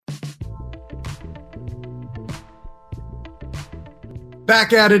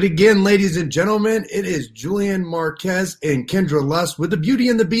Back at it again, ladies and gentlemen. It is Julian Marquez and Kendra Lust with the Beauty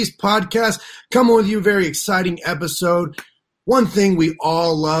and the Beast podcast. Coming with you a very exciting episode. One thing we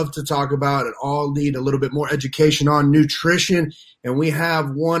all love to talk about and all need a little bit more education on, nutrition. And we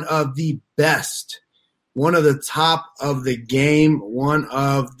have one of the best, one of the top of the game, one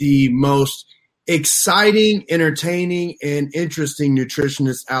of the most exciting, entertaining, and interesting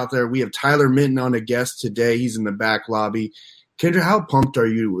nutritionists out there. We have Tyler Minton on a guest today. He's in the back lobby. Kendra, how pumped are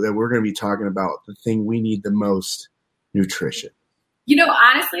you that we're going to be talking about the thing we need the most, nutrition? You know,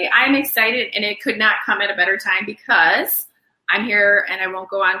 honestly, I'm excited, and it could not come at a better time because I'm here, and I won't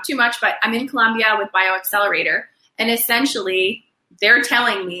go on too much, but I'm in Colombia with BioAccelerator, and essentially they're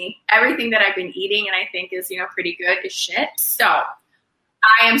telling me everything that I've been eating and I think is, pretty good is shit. So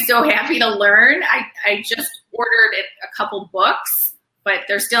I am so happy to learn. I just ordered a couple books, but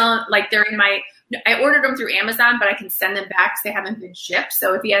they're still, they're in my – I ordered them through Amazon, but I can send them back because they haven't been shipped.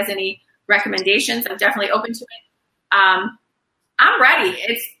 So if he has any recommendations, I'm definitely open to it. I'm ready.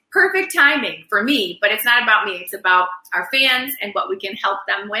 It's perfect timing for me, but it's not about me. It's about our fans and what we can help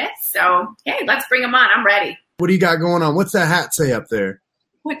them with. So, hey, let's bring them on. I'm ready. What do you got going on? What's that hat say up there?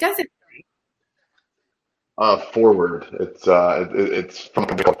 What does it say? Forward. It's from a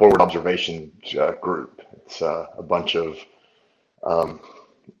company called Forward Observation Group. It's a bunch of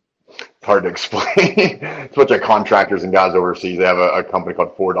it's hard to explain. It's a bunch of contractors and guys overseas. They have a company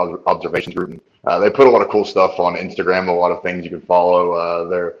called Forward Observation Group. They put a lot of cool stuff on Instagram, a lot of things you can follow.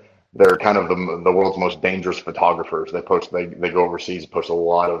 They're kind of the world's most dangerous photographers. They go overseas, post a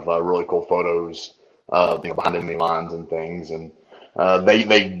lot of really cool photos, behind enemy lines and things. And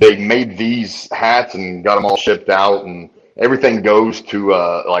they made these hats and got them all shipped out, and everything goes to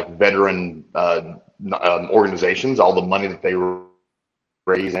veteran organizations. All the money that they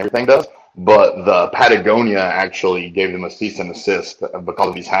raise and everything does, but the Patagonia actually gave them a cease and desist because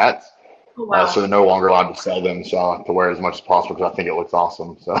of these hats. Oh, wow. So they're no longer allowed to sell them, so I have to wear as much as possible because I think it looks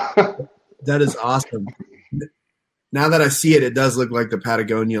awesome. So that is awesome. Now that I see it, it does look like the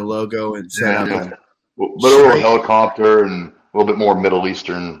Patagonia logo and set up. But a little helicopter and a little bit more Middle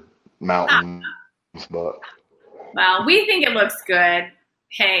Eastern mountains. But well, we think it looks good.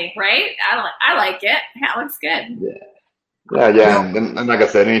 Hey, right? I like it. That looks good. Yeah, and like I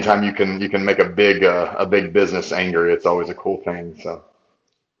said, anytime you can make a big business angry, it's always a cool thing. So,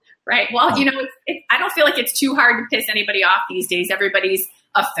 right. Well, I don't feel like it's too hard to piss anybody off these days. Everybody's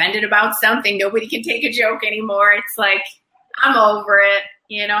offended about something. Nobody can take a joke anymore. It's like I'm over it.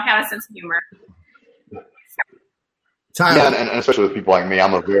 Have a sense of humor. Yeah, and especially with people like me,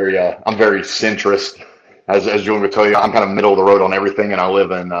 I'm very centrist. As Julian would tell you, I'm kind of middle of the road on everything, and I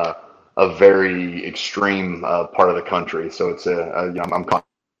live in a very extreme part of the country, so it's I'm constantly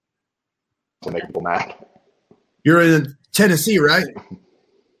making people mad. You're in Tennessee, right?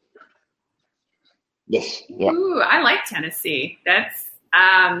 Yes. Yeah. Ooh, I like Tennessee. That's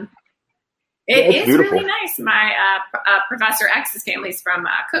it's is beautiful. really nice. My Professor X's family's from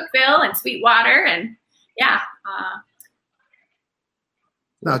Cookeville and Sweetwater, and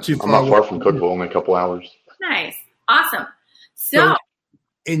not too far. I'm not far from Cookeville, only a couple hours. Nice, awesome. So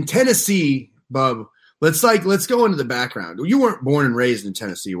in Tennessee, Bub, let's go into the background. You weren't born and raised in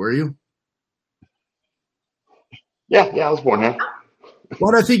Tennessee, were you? Yeah, I was born here.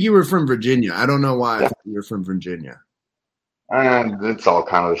 Well, I think you were from Virginia. I don't know why I thought you were from Virginia. And it's all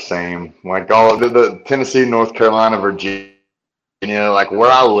kind of the same. Like all the Tennessee, North Carolina, Virginia. Like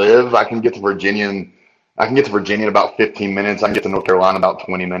where I live, I can get to Virginia in about 15 minutes. I can get to North Carolina in about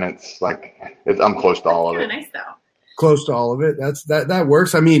 20 minutes. I'm close to all of it. Nice though. Close to all of it. That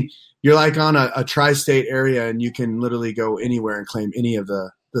works. I mean, you're like on a tri-state area, and you can literally go anywhere and claim any of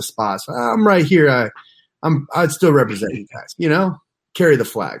the spots. I'm right here. I'd still represent you guys. Carry the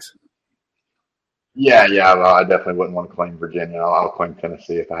flags. Yeah. Well, I definitely wouldn't want to claim Virginia. I'll claim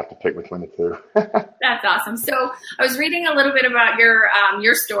Tennessee if I have to pick between the two. That's awesome. So I was reading a little bit about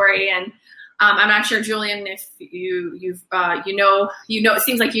your story, and I'm not sure, Julian, if it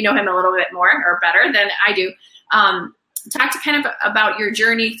seems like you know him a little bit more or better than I do. Talk to kind of about your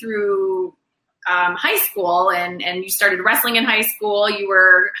journey through high school, and you started wrestling in high school. You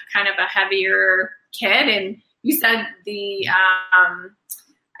were kind of a heavier kid, and you said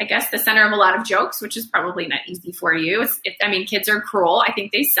I guess the center of a lot of jokes, which is probably not easy for you. Kids are cruel. I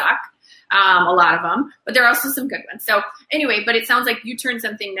think they suck, a lot of them, but there are also some good ones. So anyway, but it sounds like you turned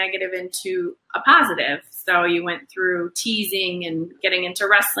something negative into a positive. So you went through teasing and getting into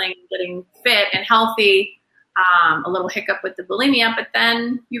wrestling, getting fit and healthy, a little hiccup with the bulimia, but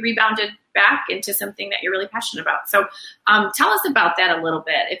then you rebounded back into something that you're really passionate about. So tell us about that a little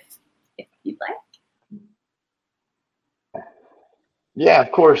bit, if you'd like. Yeah,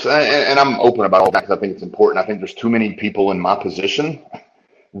 of course. And I'm open about all that because I think it's important. I think there's too many people in my position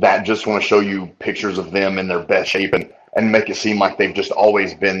that just want to show you pictures of them in their best shape and make it seem like they've just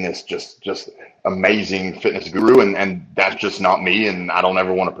always been this just amazing fitness guru. And that's just not me. And I don't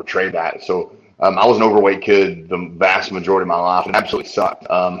ever want to portray that. So I was an overweight kid the vast majority of my life and absolutely sucked.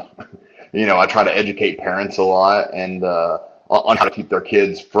 I try to educate parents a lot and on how to keep their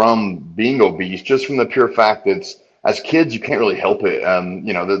kids from being obese, just from the pure fact that as kids, you can't really help it.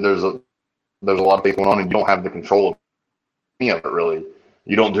 There's a lot of things going on and you don't have the control of any of it really.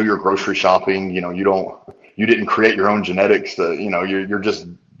 You don't do your grocery shopping. You didn't create your own genetics. You're just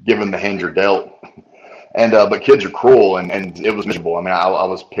given the hand you're dealt. And, but kids are cruel and it was miserable. I mean, I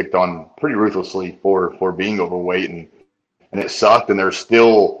was picked on pretty ruthlessly for being overweight and it sucked. And there's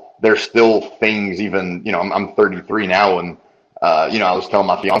still things even, I'm 33 now and, I was telling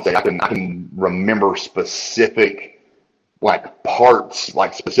my fiance, I can remember specific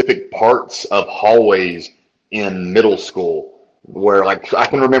specific parts of hallways in middle school where I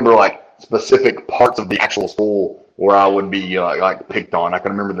can remember specific parts of the actual school where I would be picked on. I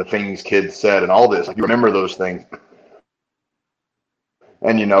can remember the things kids said and all this. You remember those things,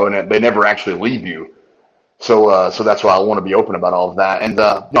 and and they never actually leave you. So that's why I want to be open about all of that. And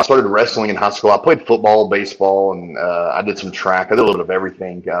I started wrestling in high school. I played football, baseball, and I did some track. I did a little bit of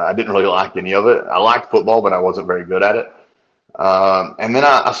everything. I didn't really like any of it. I liked football, but I wasn't very good at it. And then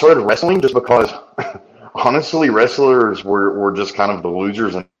I started wrestling just because, honestly, wrestlers were just kind of the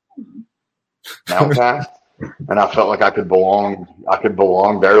losers and outcasts. And I felt like I could belong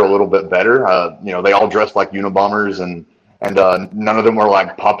there a little bit better. They all dressed like Unabombers and none of them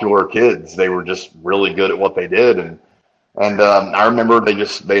were popular kids. They were just really good at what they did. And I remember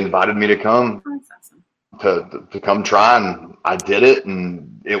they invited me to come to come try, and I did it.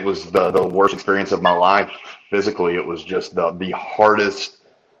 And it was the worst experience of my life physically. It was just the hardest,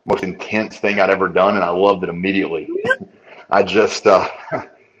 most intense thing I'd ever done. And I loved it immediately. I just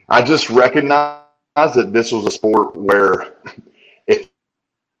recognized that this was a sport where if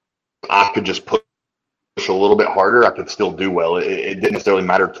I could just push a little bit harder, I could still do well. It didn't necessarily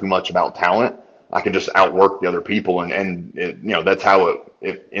matter too much about talent. I could just outwork the other people. And that's how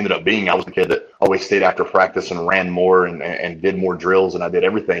it ended up being. I was the kid that always stayed after practice and ran more and did more drills, and I did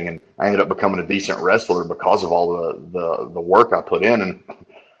everything. And I ended up becoming a decent wrestler because of all the work I put in. And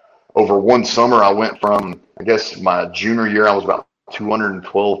over one summer, I went from, I guess my junior year, I was about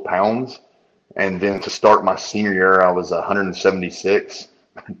 212 pounds. And then to start my senior year, I was 176.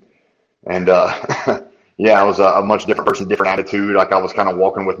 And, yeah, I was a much different person, different attitude. I was kind of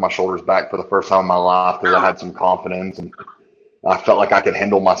walking with my shoulders back for the first time in my life because I had some confidence and I felt like I could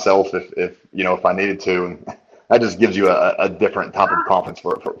handle myself if I needed to. And that just gives you a different type of confidence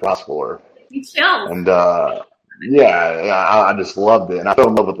for a high schooler. And, I just loved it. And I fell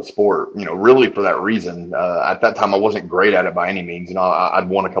in love with the sport, really for that reason. At that time, I wasn't great at it by any means. I'd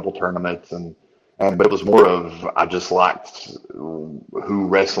won a couple tournaments but it was more of, I just liked who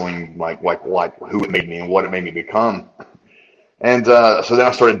wrestling, like who it made me and what it made me become. And so then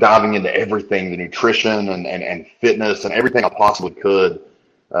I started diving into everything, the nutrition and fitness and everything I possibly could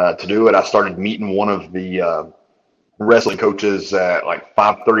to do it. I started meeting one of the wrestling coaches at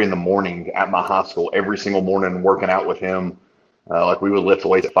 5:30 in the morning at my high school every single morning, working out with him. We would lift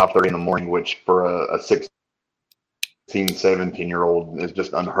weights at 5:30 in the morning, which for a 16, 17-year-old is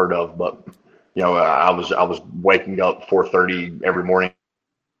just unheard of. But I was waking up 4:30 every morning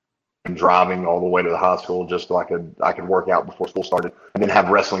and driving all the way to the high school just so I could work out before school started and then have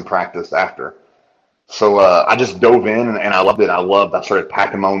wrestling practice after. So I just dove in and I loved it. I started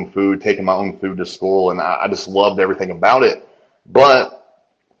packing my own food, taking my own food to school, and I just loved everything about it. But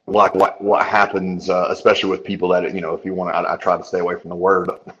what happens, especially with people that, if you want to, I try to stay away from the word,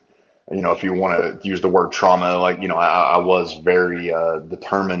 but, if you want to use the word trauma, I was very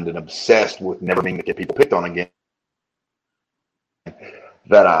determined and obsessed with never being to get people picked on again.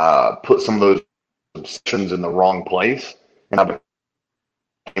 That I put some of those obsessions in the wrong place, and I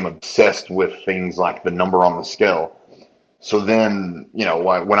became obsessed with things like the number on the scale. So then,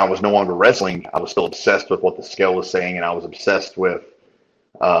 when I was no longer wrestling, I was still obsessed with what the scale was saying, and I was obsessed with,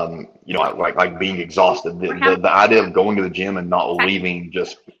 being exhausted. The idea of going to the gym and not leaving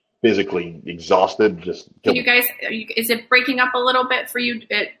just physically exhausted. Can you guys? Is it breaking up a little bit for you?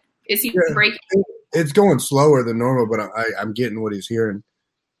 Is he breaking? It's going slower than normal, but I'm getting what he's hearing.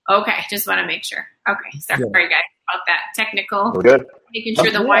 Okay, just want to make sure. Okay, sorry guys about that technical. We're good. Making sure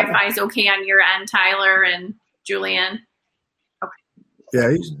the Wi-Fi is okay on your end, Tyler and Julian. Okay.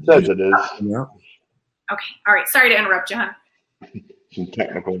 Yeah, he says it is. Yeah. Okay. All right. Sorry to interrupt you, hon. Some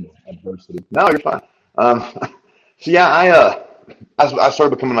technical adversity. No, you're fine. So yeah, I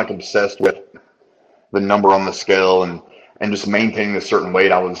started becoming like obsessed with the number on the scale and just maintaining a certain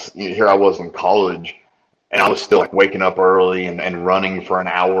weight. Here I was in college, and I was still like waking up early and running for an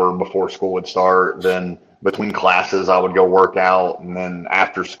hour before school would start. Then between classes, I would go work out, and then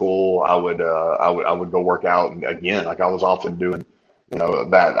after school, I would go work out again. Like I was often doing,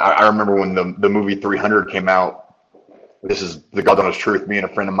 that. I remember when the movie 300 came out. This is the God's honest truth. Me and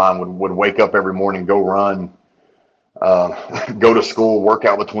a friend of mine would wake up every morning, go run, go to school, work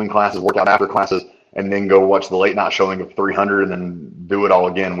out between classes, work out after classes, and then go watch the late night showing of 300 and then do it all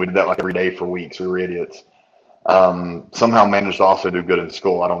again. We did that like every day for weeks. We were idiots. Somehow managed to also do good in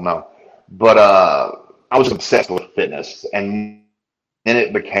school. I don't know. But I was obsessed with fitness, and then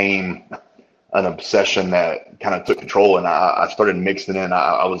it became an obsession that kind of took control, and I started mixing in.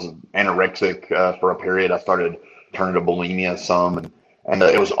 I was anorexic for a period. I started turning to bulimia some, and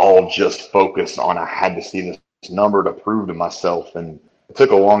it was all just focused on I had to see this number to prove to myself, and it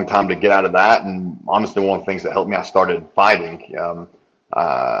took a long time to get out of that. And honestly, one of the things that helped me, I started fighting.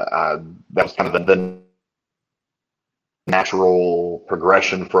 That was kind of the natural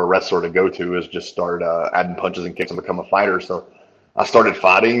progression for a wrestler to go to, is just start adding punches and kicks and become a fighter. So I started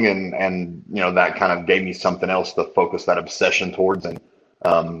fighting, and that kind of gave me something else to focus that obsession towards. And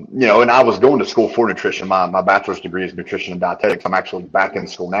and I was going to school for nutrition. My bachelor's degree is nutrition and dietetics. I'm actually back in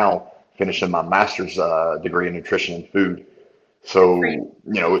school now, finishing my master's degree in nutrition and food. So,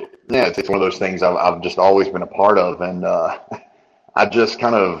 it's one of those things I've just always been a part of. And I just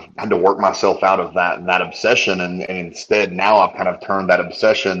kind of had to work myself out of that obsession. And instead, now I've kind of turned that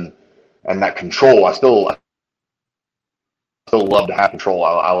obsession and that control. I still love to have control.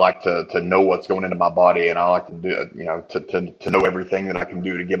 I like to know what's going into my body, and I like to do, to know everything that I can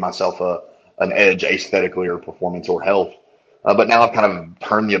do to give myself an edge aesthetically or performance or health. But now I've kind of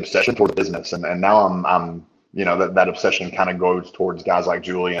turned the obsession towards business, and now I'm that obsession kind of goes towards guys like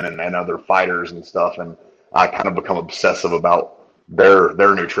Julian and other fighters and stuff. And I kind of become obsessive about their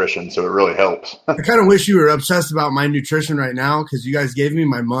nutrition. So it really helps. I kind of wish you were obsessed about my nutrition right now, because you guys gave me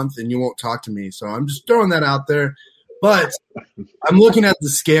my month and you won't talk to me. So I'm just throwing that out there. But I'm looking at the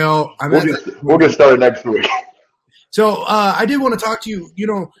scale. We'll get started next week. So I did want to talk to you.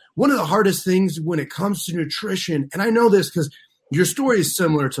 One of the hardest things when it comes to nutrition, and I know this because your story is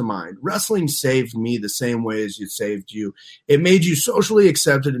similar to mine. Wrestling saved me the same way as it saved you. It made you socially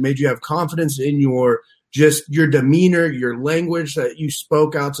accepted. It made you have confidence in your demeanor, your language that you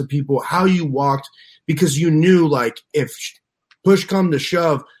spoke out to people, how you walked, because you knew, like, if push come to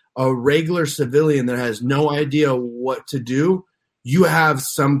shove, a regular civilian that has no idea what to do, you have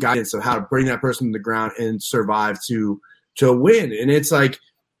some guidance of how to bring that person to the ground and survive to win. And it's like,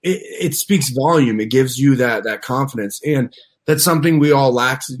 it speaks volume. It gives you that confidence. And that's something we all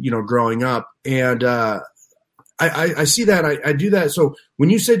lacked, growing up. And I see that. I do that. So when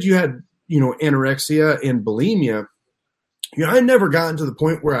you said you had, anorexia and bulimia, I never gotten to the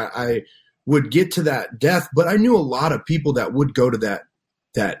point where I would get to that death, but I knew a lot of people that would go to that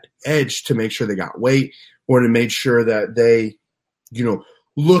edge to make sure they got weight, or to make sure that they,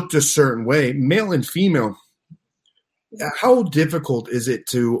 looked a certain way, male and female. How difficult is it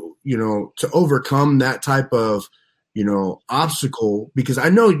to overcome that type of, obstacle? Because I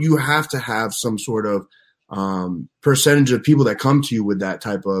know you have to have some sort of percentage of people that come to you with that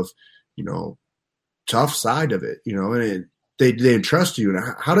type of, tough side of it, and they trust you.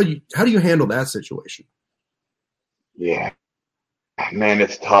 And how do you handle that situation? Yeah, man,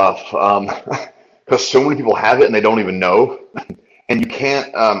 it's tough. Because so many people have it and they don't even know. And you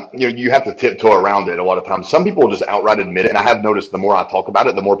can't, you have to tiptoe around it a lot of times. Some people will just outright admit it. And I have noticed the more I talk about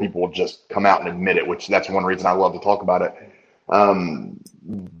it, the more people will just come out and admit it, which that's one reason I love to talk about it.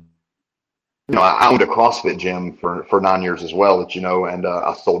 I owned a CrossFit gym for 9 years as well, and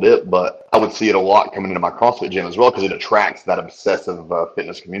I sold it, but I would see it a lot coming into my CrossFit gym as well, because it attracts that obsessive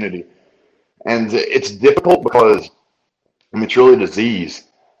fitness community. And it's difficult because it's really a disease.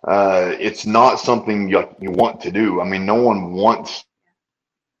 It's not something you want to do. I mean, no one wants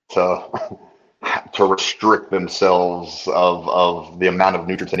to restrict themselves of the amount of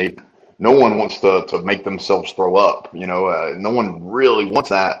nutrients they need. No one wants to make themselves throw up. No one really wants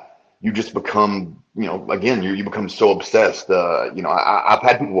that. You just become, again, you become so obsessed. I've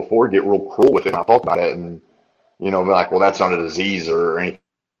had people before get real cruel with it, and I talk about it, and be like, well, that's not a disease or anything.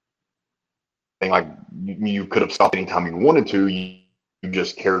 Like, you could have stopped anytime you wanted to. You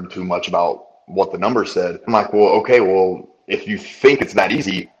just cared too much about what the number said. I'm like, well, okay, if you think it's that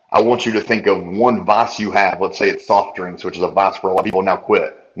easy, I want you to think of one vice you have. Let's say it's soft drinks, which is a vice for a lot of people now.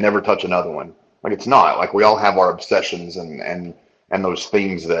 Quit. Never touch another one. Like, it's not. Like, we all have our obsessions and those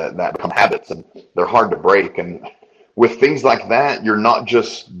things that become habits, and they're hard to break. And with things like that, you're not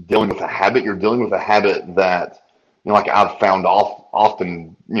just dealing with a habit, you're dealing with a habit that, like I've found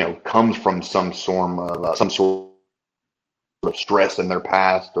often, comes from some sort of stress in their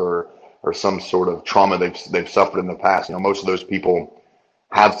past or some sort of trauma they've suffered in the past. Most of those people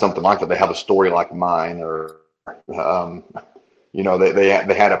have something like that. They have a story like mine, or they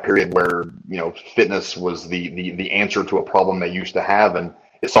had a period where fitness was the answer to a problem they used to have, and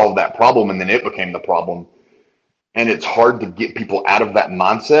it solved that problem, and then it became the problem. And it's hard to get people out of that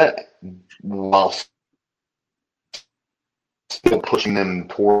mindset while still pushing them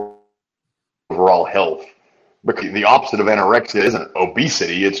toward overall health. Because the opposite of anorexia isn't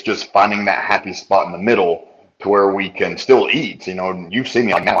obesity. It's just finding that happy spot in the middle to where we can still eat. You've seen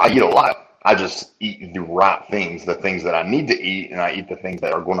me, like, now I eat a lot. I just eat the right things, the things that I need to eat, and I eat the things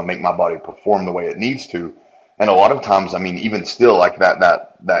that are going to make my body perform the way it needs to. And a lot of times, even still, like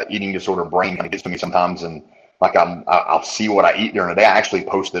that eating disorder brain kind of gets to me sometimes, and like I'll see what I eat during the day. I actually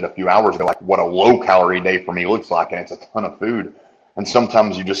posted a few hours ago, like, what a low calorie day for me looks like, and it's a ton of food. And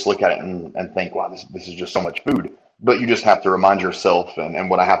sometimes you just look at it and think, wow, this is just so much food. But you just have to remind yourself, and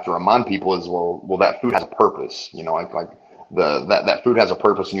what I have to remind people is, well, that food has a purpose. That food has a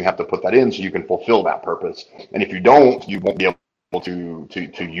purpose, and you have to put that in so you can fulfill that purpose. And if you don't, you won't be able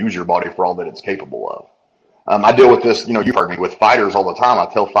to use your body for all that it's capable of. I deal with this, you've heard me, with fighters all the time.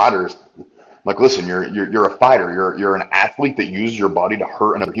 I tell fighters, like, listen, you're a fighter. You're an athlete that uses your body to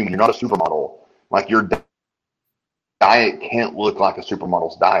hurt another human. You're not a supermodel. Like, your diet can't look like a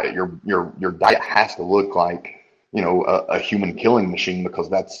supermodel's diet. Your diet has to look like, a human killing machine, because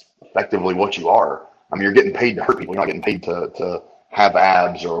that's effectively what you are. You're getting paid to hurt people. You're not getting paid to have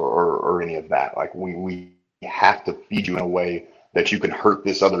abs or any of that. Like, we have to feed you in a way that you can hurt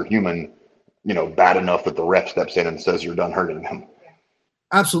this other human, bad enough that the ref steps in and says you're done hurting them.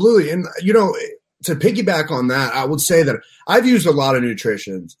 Absolutely. And, to piggyback on that, I would say that I've used a lot of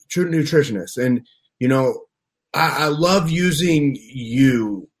nutritionists, and, I love using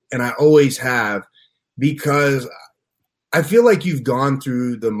you, and I always have, because I feel like you've gone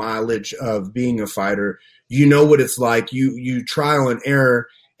through the mileage of being a fighter. You know what it's like. You trial and error,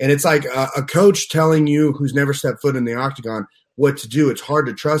 and it's like a coach telling you, who's never stepped foot in the octagon, what to do. It's hard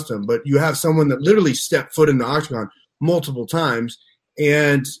to trust them, but you have someone that literally stepped foot in the octagon multiple times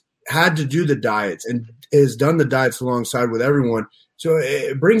and had to do the diets and has done the diets alongside with everyone. So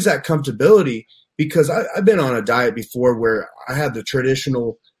it brings that comfortability, because I've been on a diet before where I had the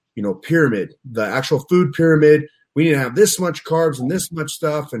traditional, pyramid, the actual food pyramid. We need to have this much carbs and this much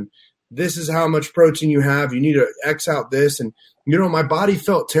stuff, and this is how much protein you have. You need to X out this. And, my body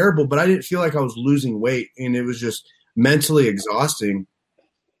felt terrible, but I didn't feel like I was losing weight, and it was just mentally exhausting.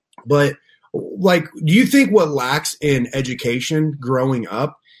 But, like, do you think what lacks in education growing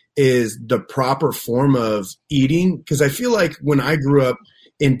up is the proper form of eating? Because I feel like when I grew up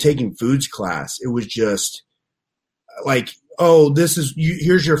in taking foods class, it was just like, oh,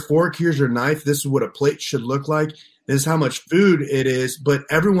 here's your fork, here's your knife, this is what a plate should look like, this is how much food it is. But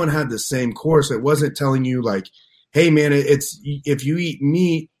everyone had the same course. It wasn't telling you, like, hey man, it's, if you eat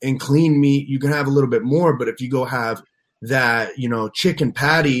meat and clean meat, you can have a little bit more. But if you go have that, chicken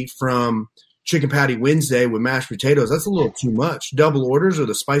patty from Chicken Patty Wednesday with mashed potatoes, that's a little too much. Double orders, or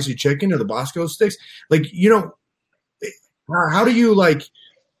the spicy chicken, or the Bosco sticks. Like, how do you, like,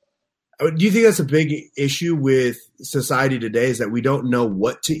 do you think that's a big issue with society today, is that we don't know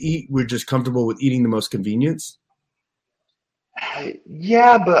what to eat? We're just comfortable with eating the most convenience?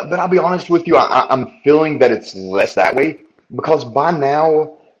 Yeah, but I'll be honest with you. I'm feeling that it's less that way, because by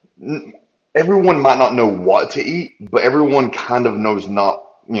now everyone might not know what to eat, but everyone kind of knows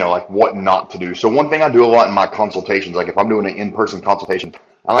like what not to do. So one thing I do a lot in my consultations, like if I'm doing an in-person consultation,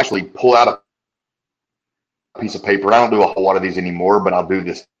 I'll actually pull out a piece of paper. I don't do a whole lot of these anymore, but I'll do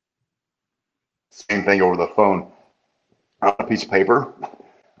this same thing over the phone. On a piece of paper,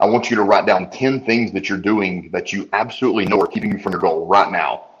 I want you to write down 10 things that you're doing that you absolutely know are keeping you from your goal right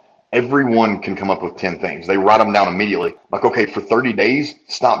now. Everyone can come up with 10 things. They write them down immediately. Like, okay, for 30 days,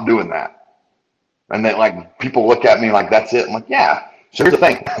 stop doing that. And then, like, people look at me like, that's it. I'm like, yeah. So here's the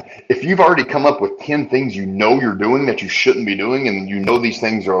thing. If you've already come up with 10 things you know you're doing that you shouldn't be doing, and you know these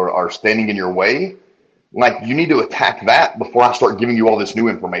things are standing in your way, like, you need to attack that before I start giving you all this new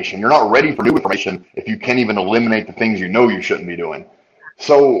information. You're not ready for new information if you can't even eliminate the things you know you shouldn't be doing.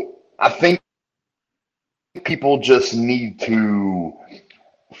 So I think people just need to,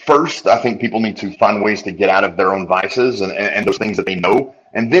 first, I think people need to find ways to get out of their own vices and those things that they know.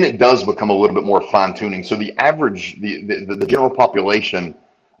 And then it does become a little bit more fine tuning. So the average, the general population,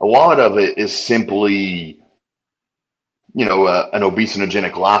 a lot of it is simply, an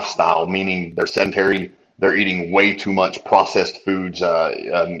obesogenic lifestyle, meaning they're sedentary, They're eating way too much processed foods,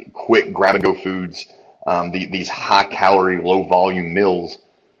 quick grab-and-go foods, these high-calorie, low-volume meals.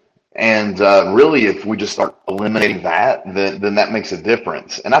 And really, if we just start eliminating that, then that makes a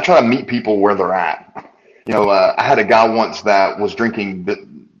difference. And I try to meet people where they're at. I had a guy once that was drinking,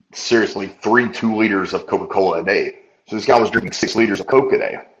 seriously, 2 liters of Coca-Cola a day. So this guy was drinking 6 liters of Coke a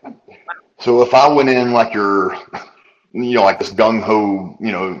day. So if I went in like like this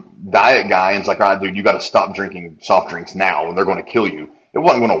gung-ho, diet guy, and it's like, all right, dude, you got to stop drinking soft drinks now, and they're going to kill you. It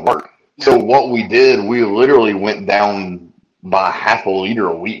wasn't going to work. So what we did, we literally went down by half a liter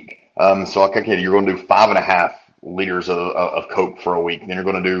a week. So like, okay, you're going to do 5.5 liters of Coke for a week. Then you're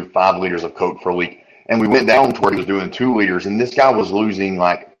going to do 5 liters of Coke for a week. And we went down to where he was doing 2 liters, and this guy was losing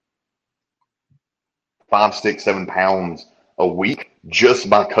like 5, 6, 7 pounds a week just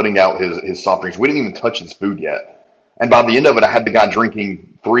by cutting out his soft drinks. We didn't even touch his food yet. And by the end of it, I had the guy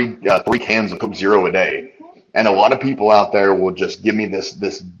drinking 3 cans of Coke Zero a day. And a lot of people out there will just give me this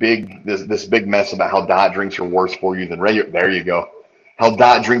big mess about how diet drinks are worse for you than regular. There you go. How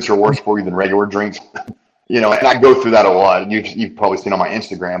diet drinks are worse for you than regular drinks. And I go through that a lot. You've probably seen on my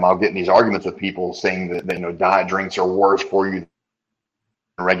Instagram, I'll get in these arguments with people saying that diet drinks are worse for you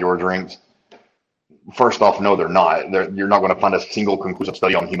than regular drinks. First off, no, they're not. You're not going to find a single conclusive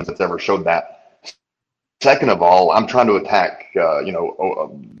study on humans that's ever showed that. Second of all, I'm trying to attack,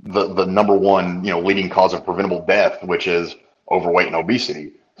 the number one, leading cause of preventable death, which is overweight and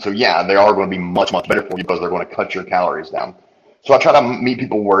obesity. So yeah, they are going to be much, much better for you because they're going to cut your calories down. So I try to meet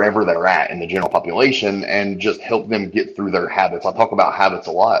people wherever they're at in the general population and just help them get through their habits. I talk about habits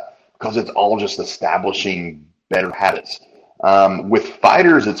a lot because it's all just establishing better habits. With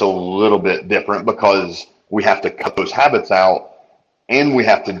fighters, it's a little bit different because we have to cut those habits out and we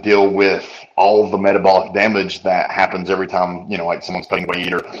have to deal with all of the metabolic damage that happens every time, like someone's cutting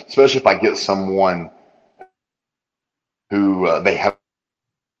weight, or especially if I get someone who they have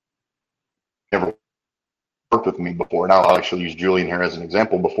never worked with me before, and I'll actually use Julian here as an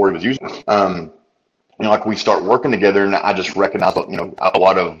example before he was using it. Like we start working together, and I just recognize, a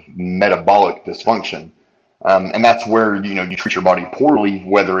lot of metabolic dysfunction, and that's where you treat your body poorly.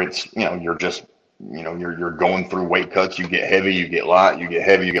 Whether it's you're just you're going through weight cuts, you get heavy, you get light, you get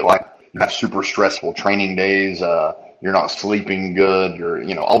heavy, you get light. You have super stressful training days. You're not sleeping good.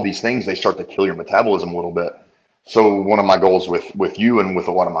 You're all these things, they start to kill your metabolism a little bit. So one of my goals with you and with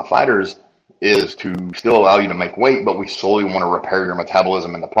a lot of my fighters is to still allow you to make weight, but we slowly want to repair your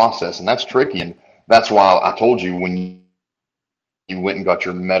metabolism in the process. And that's tricky. And that's why I told you when you went and got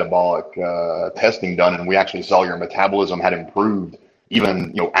your metabolic testing done, and we actually saw your metabolism had improved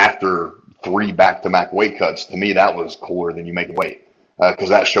even, after 3 back-to-back weight cuts. To me, that was cooler than you making weight. Because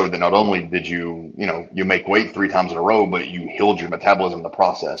that showed that not only did you make weight 3 times in a row, but you healed your metabolism in the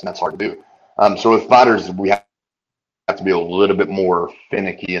process. And that's hard to do. So with fighters, we have to be a little bit more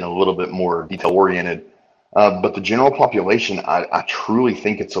finicky and a little bit more detail oriented. But the general population, I truly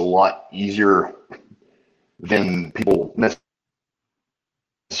think it's a lot easier than people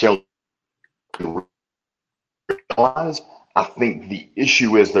necessarily realize. I think the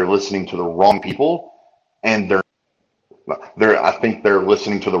issue is they're listening to the wrong people, and I think they're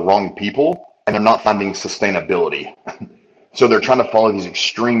listening to the wrong people, and they're not finding sustainability. So they're trying to follow these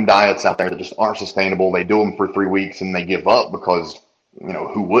extreme diets out there that just aren't sustainable. They do them for 3 weeks and they give up because,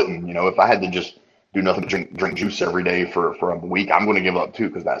 who wouldn't? If I had to just do nothing but drink juice every day for a week, I'm going to give up too,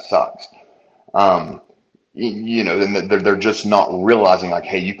 because that sucks. And they're just not realizing, like,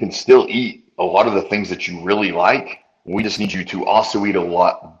 hey, you can still eat a lot of the things that you really like. We just need you to also eat a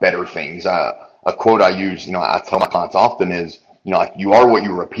lot better things. A quote I use, I tell my clients often is, like, you are what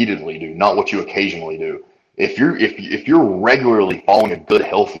you repeatedly do, not what you occasionally do. If you're regularly following a good,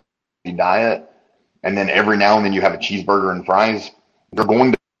 healthy diet, and then every now and then you have a cheeseburger and fries, you're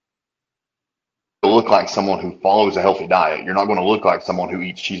going to look like someone who follows a healthy diet. You're not going to look like someone who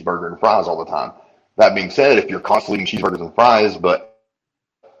eats cheeseburger and fries all the time. That being said, if you're constantly eating cheeseburgers and fries, but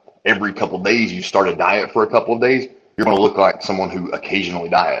every couple of days you start a diet for a couple of days, you're going to look like someone who occasionally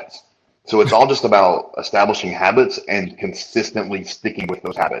diets. So it's all just about establishing habits and consistently sticking with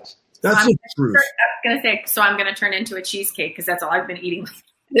those habits. That's the truth. I was going to say, so I'm going to turn into a cheesecake because that's all I've been eating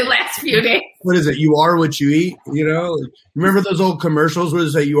the last few days. What is it? You are what you eat. Remember those old commercials where they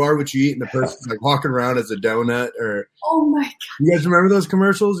say you are what you eat, and the person's like walking around as a donut? Or oh my god! You guys remember those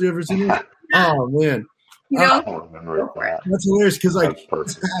commercials? You ever seen them? Oh man, I don't remember that. That's hilarious because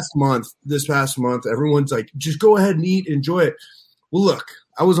this past month, everyone's like, just go ahead and eat, enjoy it. Well, look,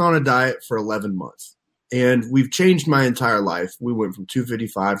 I was on a diet for 11 months. And we've changed my entire life. We went from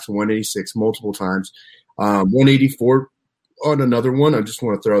 255 to 186 multiple times, 184 on another one. I just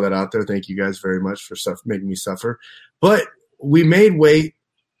want to throw that out there. Thank you guys very much for making me suffer. But we made weight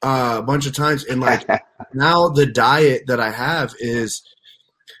a bunch of times, and like now the diet that I have is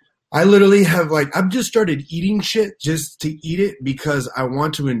I literally have I've just started eating shit just to eat it because I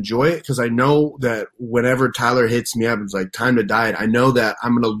want to enjoy it, because I know that whenever Tyler hits me up, it's like time to diet. I know that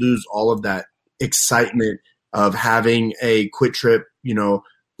I'm going to lose all of that excitement of having a Quit Trip,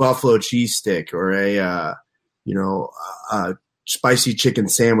 buffalo cheese stick or a spicy chicken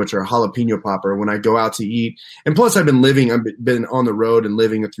sandwich or a jalapeno popper when I go out to eat. And plus I've been on the road and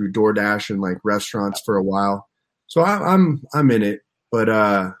living through DoorDash and like restaurants for a while. So I'm in it, but,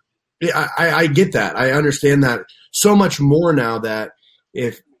 yeah, I get that. I understand that so much more now that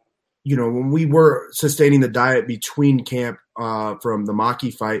if, when we were sustaining the diet between camp from the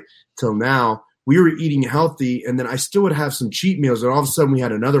Maki fight till now, we were eating healthy, and then I still would have some cheat meals, and all of a sudden we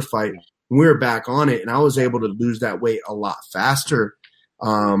had another fight, and we were back on it, and I was able to lose that weight a lot faster.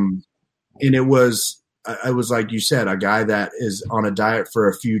 And it was like you said, a guy that is on a diet for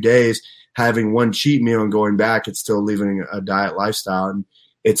a few days, having one cheat meal and going back, it's still living a diet lifestyle. And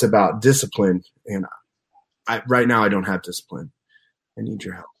it's about discipline, and right now I don't have discipline. I need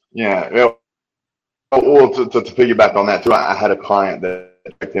your help. Yeah. Well, to piggyback on that too, I had a client that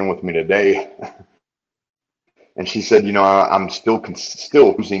checked in with me today, and she said, I'm still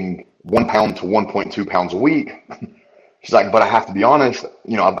losing 1 pound to 1.2 pounds a week. She's like, but I have to be honest,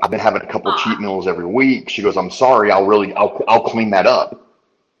 I've been having a couple of cheat meals every week. She goes, I'm sorry, I'll clean that up.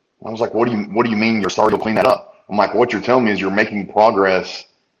 I was like, what do you mean you're sorry you'll clean that up? I'm like, what you're telling me is you're making progress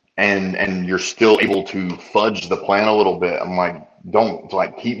and you're still able to fudge the plan a little bit. I'm like,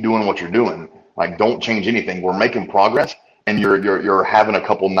 keep doing what you're doing. Like, don't change anything. We're making progress, and you're having a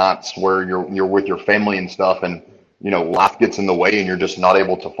couple nights where you're with your family and stuff, and life gets in the way and you're just not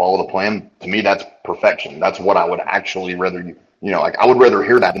able to follow the plan. To me, that's perfection. That's what I would actually rather I would rather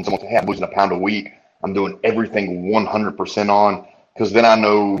hear that than someone say, hey, I'm losing a pound a week. I'm doing everything 100% on, because then I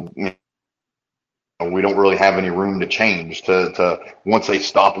know we don't really have any room to change. To once they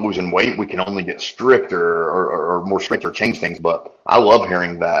stop losing weight, we can only get stricter or more strict or change things. But I love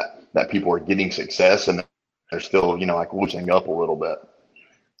hearing that people are getting success and they're still, loosening up a little bit.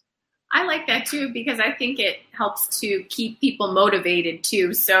 I like that too, because I think it helps to keep people motivated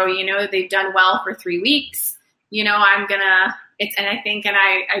too. So, they've done well for 3 weeks. I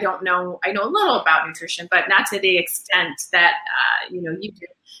don't know, I know a little about nutrition, but not to the extent that, you do.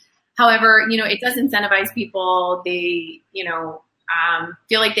 However, it does incentivize people. They,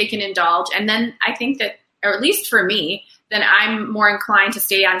 feel like they can indulge. And then I think that, or at least for me, then I'm more inclined to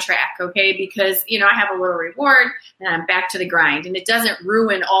stay on track, okay? Because, I have a little reward and I'm back to the grind. And it doesn't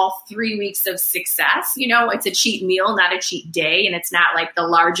ruin all 3 weeks of success. It's a cheat meal, not a cheat day. And it's not like the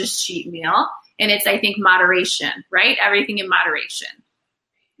largest cheat meal. And it's, I think, moderation, right? Everything in moderation.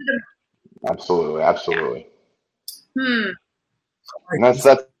 Absolutely. Yeah. And that's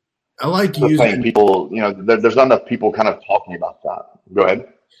I like the thing. People, there's not enough people kind of talking about that. Go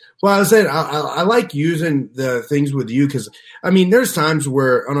ahead. Well, I said I like using the things with you because, there's times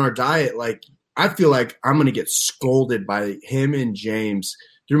where on our diet, I feel like I'm going to get scolded by him and James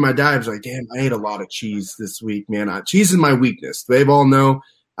through my diet. I was like, damn, I ate a lot of cheese this week, man. Cheese is my weakness. They all know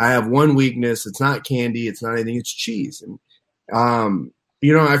I have one weakness. It's not candy. It's not anything. It's cheese. And,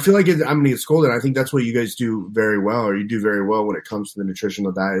 I feel like I'm going to get scolded. I think that's what you guys do very well, or you do very well when it comes to the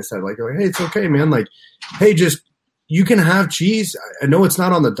nutritional diet. It's like, hey, it's okay, man. Hey, you can have cheese. I know it's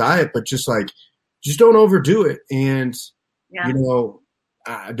not on the diet, but just don't overdo it. And, I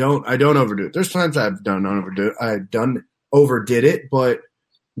don't overdo it. There's times I've overdid it, but,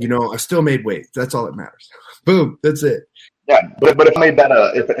 I still made weight. That's all that matters. Boom. That's it. Yeah. But if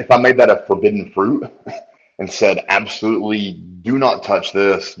I made that a forbidden fruit and said, absolutely do not touch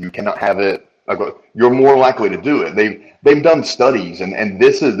this, you cannot have it, you're more likely to do it. They've done studies, and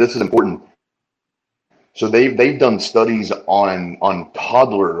this is important. So they've done studies on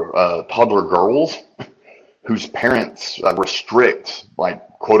toddler girls whose parents restrict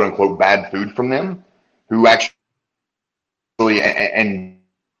quote unquote bad food from them, who actually and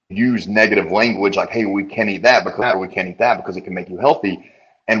use negative language like, hey, we can't eat that because it can make you healthy.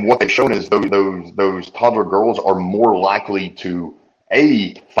 And what they've shown is those toddler girls are more likely to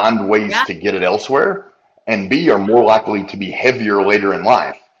A, find ways to get it elsewhere, and B, are more likely to be heavier later in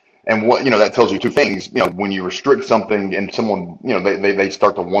life. And what, that tells you two things. When you restrict something and someone, they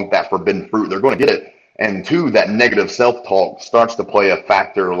start to want that forbidden fruit, they're going to get it. And two, that negative self-talk starts to play a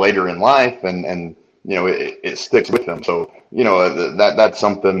factor later in life, and it sticks with them. So, that's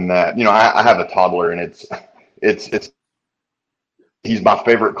something that, I have a toddler, and it's he's my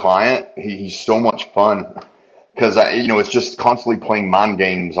favorite client. He's so much fun. because it's just constantly playing mind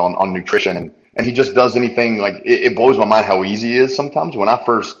games on nutrition, and he just does anything. Like it blows my mind how easy he is sometimes. When I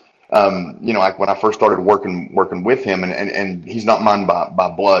first, like when I first started working with him, and he's not mine by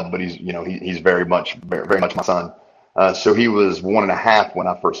blood, but he's very much my son. So he was 1.5 when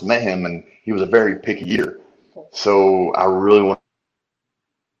I first met him, and he was a very picky eater. So I really want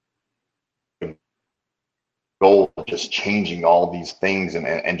to goal of just changing all these things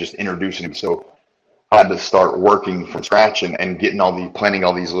and just introducing him. So I had to start working from scratch and planting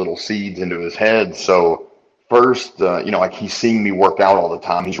all these little seeds into his head. So first, like he's seeing me work out all the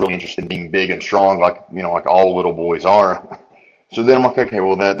time. He's really interested in being big and strong, like all little boys are. So then I'm like, okay,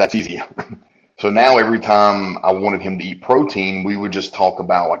 well that's easy. So now every time I wanted him to eat protein, we would just talk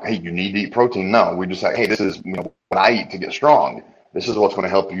about like, hey, you need to eat protein. No, we just say, hey, this is what I eat to get strong. This is what's going to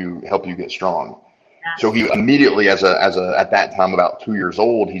help you get strong. So he immediately, at that time about 2 years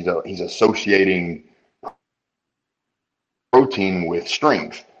old, he's associating protein with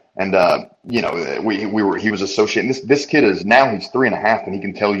strength, and he was associating this kid is now he's 3.5, and he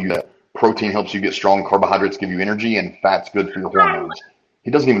can tell you that protein helps you get strong, carbohydrates give you energy, and fat's good for your hormones. He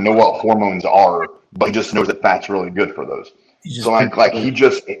doesn't even know what hormones are, but he just knows that fat's really good for those. So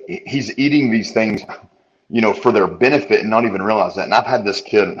he's eating these things, for their benefit and not even realize that. And I've had this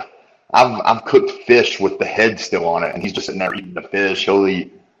kid, I've cooked fish with the head still on it, and he's just sitting there eating the fish. He'll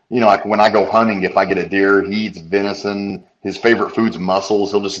eat, like when I go hunting, if I get a deer, he eats venison. His favorite food's mussels.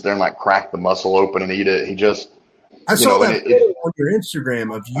 He'll just sit there and like crack the mussel open and eat it. He just, I saw that photo on your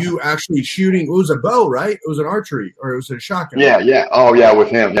Instagram of you actually shooting. It was a bow, right? It was an archery, or it was a shotgun. Yeah. Oh, yeah, with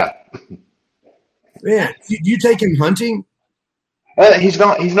him, yeah. Man, do you take him hunting? He's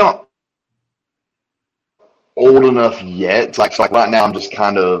not old enough yet. Like right now, I'm just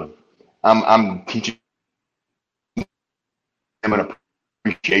kind of I'm teaching him an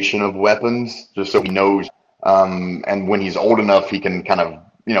appreciation of weapons, just so he knows. And when he's old enough, he can kind of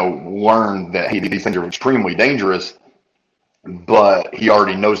learn that, hey, these things are extremely dangerous, but he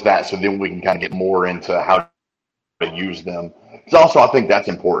already knows that. So then we can kind of get more into how to use them. So also, I think that's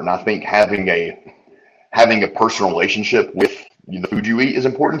important. I think having a personal relationship with the food you eat is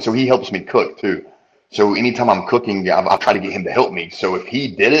important. So he helps me cook too. So anytime I'm cooking, I'll try to get him to help me. So if he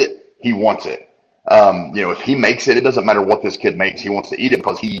did it, he wants it. If he makes it, it doesn't matter what this kid makes. He wants to eat it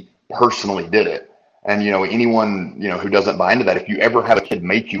because he personally did it. And, anyone, who doesn't buy into that, if you ever have a kid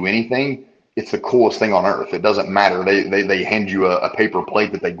make you anything, it's the coolest thing on earth. It doesn't matter. They hand you a paper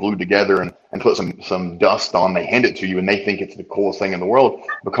plate that they glued together and put some dust on. They hand it to you, and they think it's the coolest thing in the world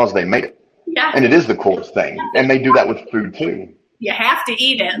because they made it. Yeah. And it is the coolest thing. And they do that with food too. You have to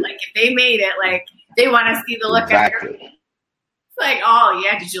eat it. Like if they made it, like they want to see the look exactly. on your face. It's like, oh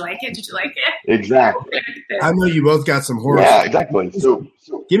yeah, did you like it? Did you like it? Exactly. I know you both got some horror. Yeah, exactly. So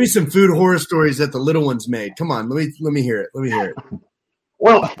give me some food horror stories that the little ones made. Come on, let me hear it.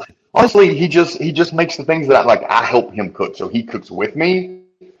 Well, honestly, he just makes the things that I help him cook. So he cooks with me.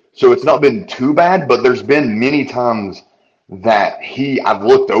 So it's not been too bad, but there's been many times that I've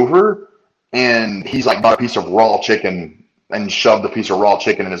looked over and he's like bought a piece of raw chicken and shoved a piece of raw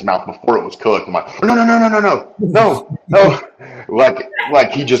chicken in his mouth before it was cooked. I'm like, no.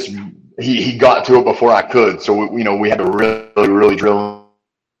 Like he got to it before I could. So we had to really, really drill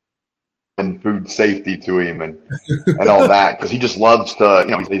in food safety to him and all that, because he just loves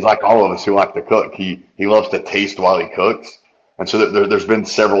to, he's like all of us who like to cook. He loves to taste while he cooks. And so there's been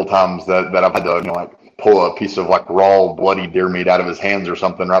several times that I've had to pull a piece of raw bloody deer meat out of his hands or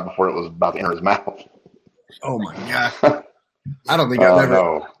something right before it was about to enter his mouth. Oh my God. I don't think I've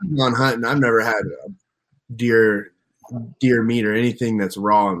ever gone hunting. I've never had deer meat or anything that's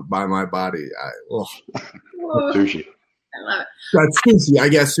raw by my body. Sushi. I love it. That's sushi. I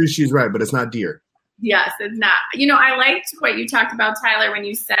guess sushi is right, but it's not deer. Yes, it's not. I liked what you talked about, Tyler, when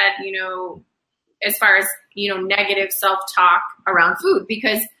you said, as far as, negative self-talk around food,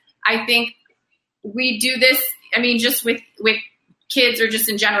 because I think we do this, just with kids or just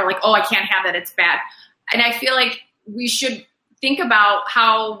in general, like, oh, I can't have that, it's bad. And I feel like we should think about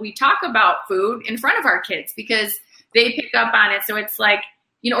how we talk about food in front of our kids, because they pick up on it. So it's like,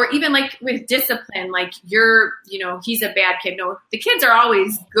 or even like with discipline, like he's a bad kid. No, the kids are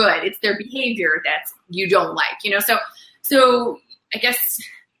always good. It's their behavior that you don't like, So I guess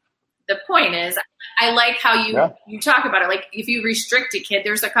the point is, I like how you talk about it. Like if you restrict a kid,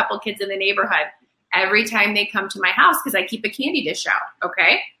 there's a couple kids in the neighborhood, every time they come to my house, because I keep a candy dish out.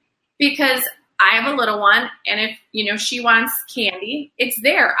 Okay. Because I have a little one, and if she wants candy. It's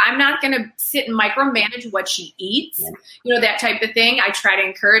there. I'm not going to sit and micromanage what she eats, that type of thing. I try to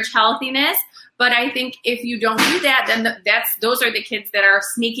encourage healthiness. But I think if you don't do that, then those are the kids that are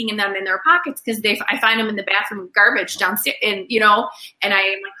sneaking them in their pockets because I find them in the bathroom with garbage downstairs, and and I'm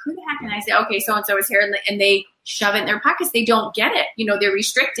like, who the heck? And I say, okay, so and so is here, and they shove it in their pockets. They don't get it. They're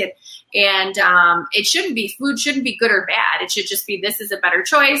restricted, and it shouldn't be. Food shouldn't be good or bad. It should just be, this is a better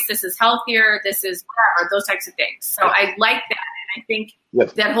choice. This is healthier. This is whatever. Those types of things. So I like that, and I think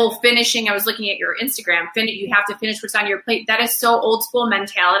that whole finishing. I was looking at your Instagram. You have to finish what's on your plate. That is so old school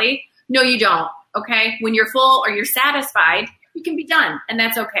mentality. No, you don't. Okay. When you're full or you're satisfied, you can be done, and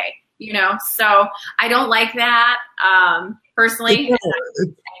that's okay. So I don't like that. Personally.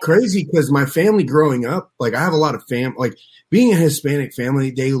 It's crazy because my family growing up, like I have a lot of like being a Hispanic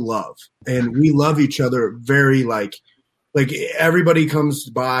family, they love, and we love each other very like everybody comes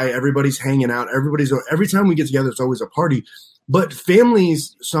by, everybody's hanging out, every time we get together, it's always a party. But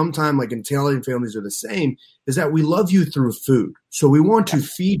families, sometimes like Italian families are the same, is that we love you through food. So we want to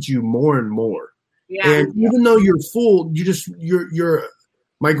feed you more and more. Yeah. And even though you're full, you're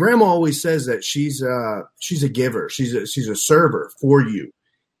my grandma always says that she's a giver. She's a server for you.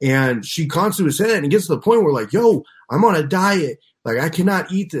 And she constantly said it, and it gets to the point where like, yo, I'm on a diet. Like I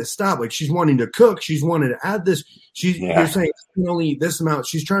cannot eat this. Stop. Like she's wanting to cook. She's wanting to add this. You're saying you can only eat this amount.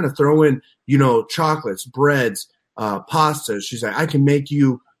 She's trying to throw in, chocolates, breads, pasta. She's like, I can make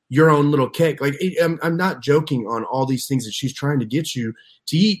you your own little cake. Like I'm not joking on all these things that she's trying to get you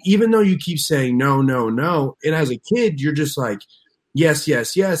to eat, even though you keep saying no, no, no. And as a kid, you're just like, yes,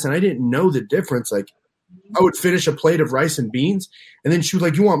 yes, yes. And I didn't know the difference. Like I would finish a plate of rice and beans, and then she was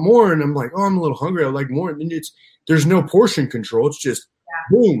like, you want more? And I'm like, oh, I'm a little hungry. I like more. And there's no portion control. It's just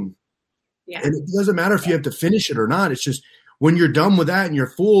boom. Yeah. And it doesn't matter if you have to finish it or not. It's just when you're done with that and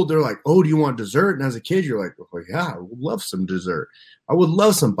you're full, they're like, oh, do you want dessert? And as a kid, you're like, oh, yeah, I would love some dessert. I would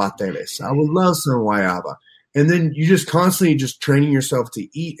love some pateles. I would love some guayaba. And then you just constantly just training yourself to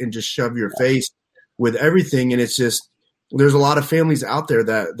eat and just shove your face with everything. And it's just, there's a lot of families out there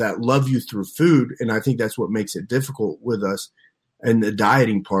that love you through food. And I think that's what makes it difficult with us and the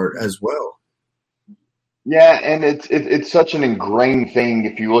dieting part as well. Yeah. And it's such an ingrained thing.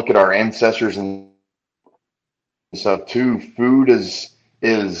 If you look at our ancestors and stuff too, food is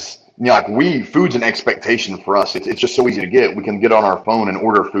food's an expectation for us. It's just so easy to get. We can get on our phone and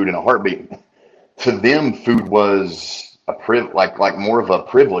order food in a heartbeat. To them, food was like more of a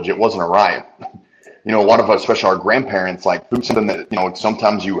privilege. It wasn't a right. A lot of us, especially our grandparents, like food something that,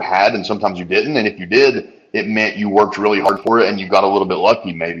 sometimes you had and sometimes you didn't. And if you did, it meant you worked really hard for it and you got a little bit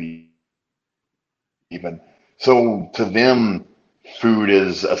lucky, maybe even. So to them, food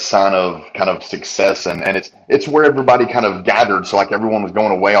is a sign of kind of success, and it's where everybody kind of gathered. So like everyone was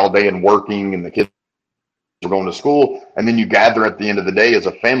going away all day and working, and the kids were going to school, and then you gather at the end of the day as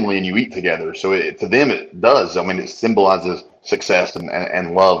a family and you eat together. So to them, it does. I mean, it symbolizes success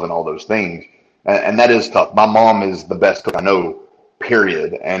and love and all those things. And that is tough. My mom is the best cook I know,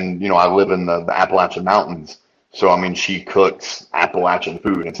 period. And, I live in the Appalachian Mountains. So, I mean, she cooks Appalachian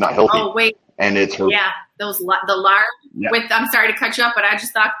food. It's not healthy. Oh, wait. And it's her. Yeah, the lard with, I'm sorry to cut you off, but I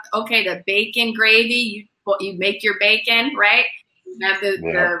just thought, okay, the bacon gravy, you make your bacon, right? You have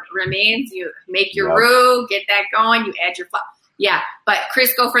the remains, you make your roux, get that going, you add your flour. Yeah, but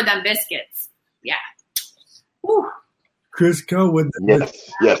Crisco for them biscuits. Yeah. Whew. Crisco with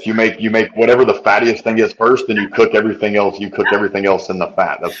yes. You make whatever the fattiest thing is first, then you cook everything else. You cook everything else in the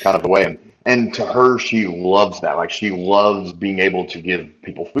fat. That's kind of the way. And to her, she loves that. Like she loves being able to give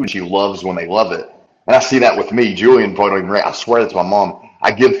people food. She loves when they love it. And I see that with me, Julian. I swear that's my mom.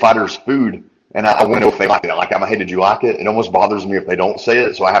 I give fighters food, and I want to know if they like it. Like, hey, did you like it? It almost bothers me if they don't say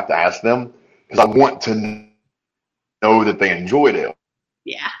it, so I have to ask them because I want to know that they enjoyed it.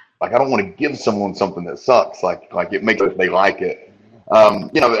 Yeah. Like, I don't want to give someone something that sucks. Like it makes it if they like it.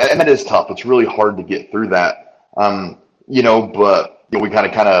 And that is tough. It's really hard to get through that. But we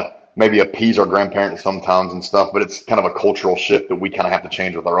kind of maybe appease our grandparents sometimes and stuff, but it's kind of a cultural shift that we kind of have to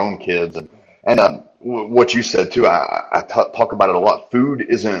change with our own kids. And what you said too, I talk about it a lot. Food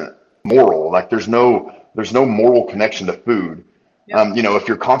isn't moral. Like there's no moral connection to food. Yep. If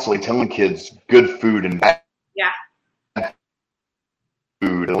you're constantly telling kids good food and bad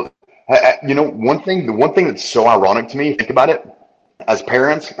food, one thing that's so ironic to me, think about it, as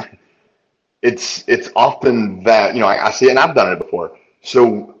parents, it's often that, I see it and I've done it before.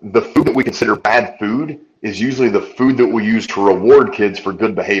 So the food that we consider bad food is usually the food that we use to reward kids for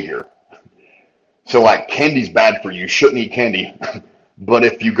good behavior. So like candy's bad for you. You shouldn't eat candy. But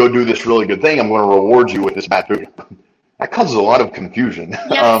if you go do this really good thing, I'm going to reward you with this bad food. That causes a lot of confusion.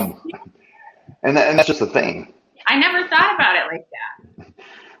 Yes. And that's just the thing. I never thought about it like that.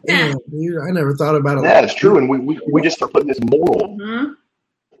 Yeah, dude, I never thought about it. Yeah, it's true. And we just start putting this moral. Mm-hmm.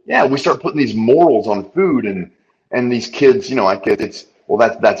 Yeah, we start putting these morals on food, and these kids, like it's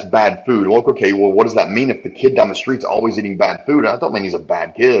well, that's bad food. Well, okay, well, what does that mean if the kid down the street's always eating bad food? I don't mean he's a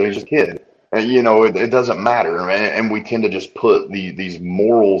bad kid. He's just a kid. And, it doesn't matter. And we tend to just put these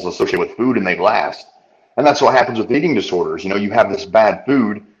morals associated with food, and they last. And that's what happens with eating disorders. You have this bad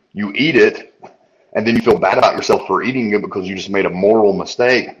food, you eat it, and then you feel bad about yourself for eating it because you just made a moral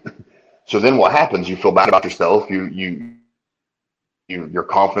mistake. So then what happens? You feel bad about yourself. Your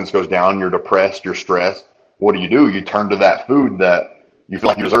confidence goes down. You're depressed. You're stressed. What do? You turn to that food that you feel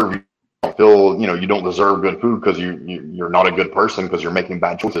like you deserve. You don't feel, you don't deserve good food because you're not a good person because you're making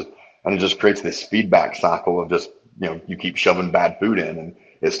bad choices. And it just creates this feedback cycle of just, you keep shoving bad food in. And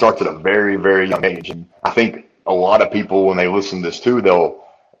it starts at a very, very young age. And I think a lot of people, when they listen to this too, they'll,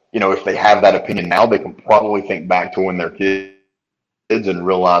 if they have that opinion now, they can probably think back to when they're kids and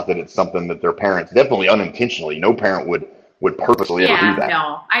realize that it's something that their parents, definitely unintentionally, no parent would purposely ever do that.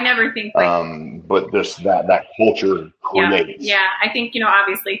 No, I never think but just that culture creates. Yeah, I think,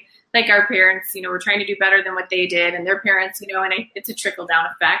 obviously, like our parents, we're trying to do better than what they did, and their parents, and it's a trickle-down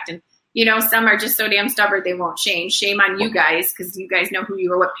effect. And, some are just so damn stubborn they won't change. Shame on you guys, because you guys know who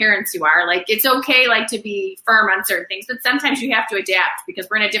you are, what parents you are. Like, it's okay, to be firm on certain things, but sometimes you have to adapt because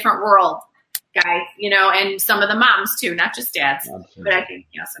we're in a different world, guys, and some of the moms, too, not just dads. Absolutely. But I think,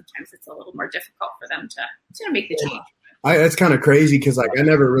 sometimes it's a little more difficult for them to make the change. That's kind of crazy because, I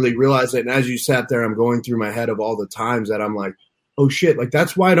never really realized it. And as you sat there, I'm going through my head of all the times that I'm like, oh, shit.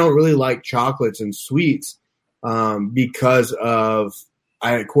 That's why I don't really like chocolates and sweets because of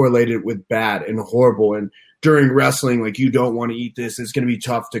I correlated with bad and horrible. And during wrestling, you don't want to eat this. It's going to be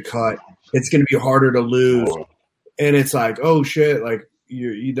tough to cut. It's going to be harder to lose. And it's like, oh, shit,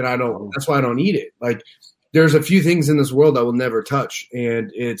 then I don't – that's why I don't eat it. There's a few things in this world I will never touch,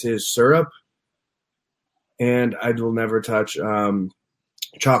 and it is syrup. And I will never touch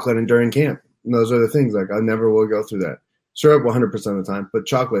chocolate and during camp. And those are the things. I never will go through that. Syrup 100% of the time, but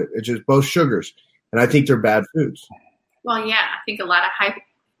chocolate, it's just both sugars. And I think they're bad foods. Well, yeah, I think a lot of high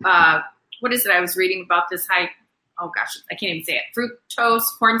what is it? I was reading about this oh gosh, I can't even say it. Fructose,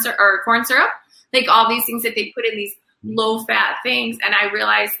 corn syrup, all these things that they put in these low-fat things. And I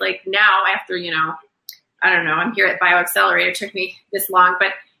realized, now after, I don't know, I'm here at BioAccelerator. It took me this long,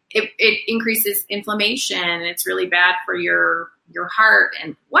 but it increases inflammation. It's really bad for your heart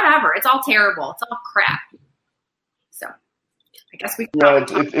and whatever. It's all terrible. It's all crap. So I guess we. Yeah,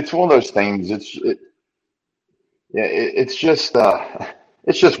 it's one of those things. It's just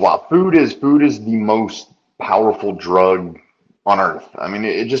wow. Food is the most powerful drug on earth. I mean,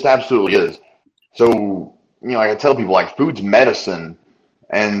 it just absolutely is. So I tell people food's medicine,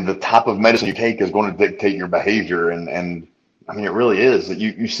 and the type of medicine you take is going to dictate your behavior and. I mean, it really is.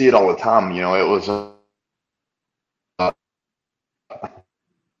 You see it all the time. It was. I've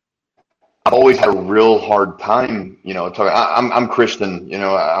always had a real hard time. I'm Christian.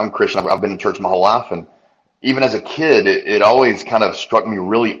 I'm Christian. I've been in church my whole life, and even as a kid, it always kind of struck me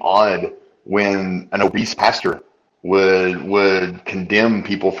really odd when an obese pastor would condemn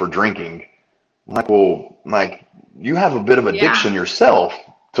people for drinking. I'm you have a bit of addiction yourself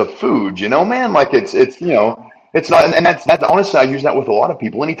to food. Man. It's not, and that's honestly, I use that with a lot of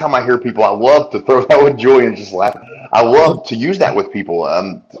people. Anytime I hear people, I love to throw that with joy and just laugh. I love to use that with people.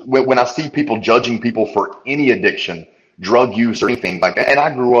 When I see people judging people for any addiction, drug use or anything like that, and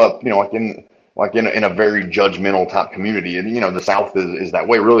I grew up, in a very judgmental type community, and the South is that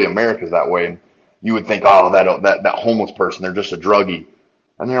way. Really, America's that way. And you would think, oh, that homeless person, they're just a druggie,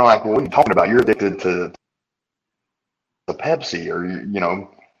 and you're like, well, what are you talking about? You're addicted to Pepsi, or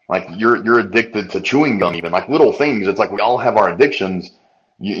you're addicted to chewing gum, even little things. It's we all have our addictions.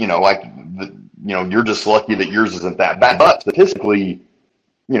 You're just lucky that yours isn't that bad. But statistically,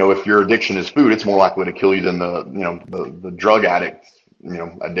 if your addiction is food, it's more likely to kill you than the drug addict,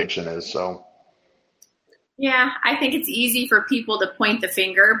 addiction is. So. Yeah, I think it's easy for people to point the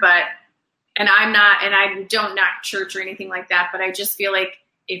finger, and I don't knock church or anything like that, but I just feel like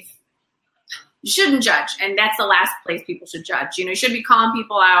if. You shouldn't judge, and that's the last place people should judge. You should be calling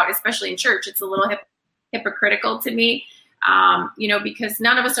people out, especially in church. It's a little hypocritical to me, because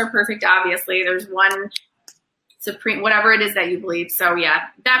none of us are perfect, obviously. There's one supreme, whatever it is that you believe. So, yeah,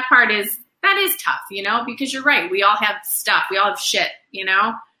 that is tough, because you're right. We all have stuff. We all have shit, and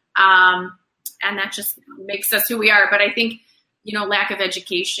that just makes us who we are. But I think, lack of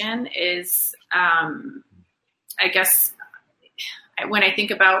education is, I guess, when I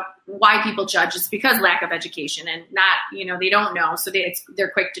think about why people judge, it's because lack of education and not, they don't know. So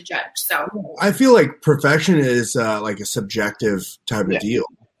they're quick to judge. So I feel like perfection is like a subjective type of deal.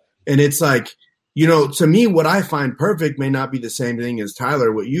 And it's like, to me, what I find perfect may not be the same thing as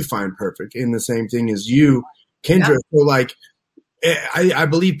Tyler, what you find perfect, and the same thing as you, Kendra. So like, I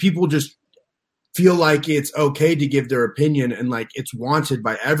believe people just feel like it's okay to give their opinion, and like it's wanted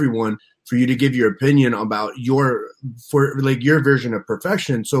by everyone for you to give your opinion about your version of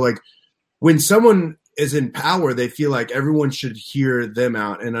perfection. So like when someone is in power, they feel like everyone should hear them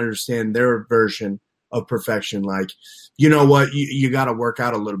out and understand their version of perfection. Like, you know what, you got to work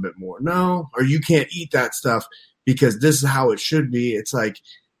out a little bit more. No, or you can't eat that stuff because this is how it should be. It's like,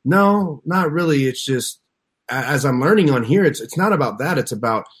 no, not really. It's just, as I'm learning on here, it's not about that. It's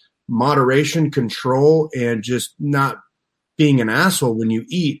about moderation, control, and just not being an asshole when you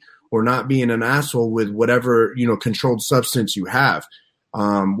eat, or not being an asshole with whatever, controlled substance you have.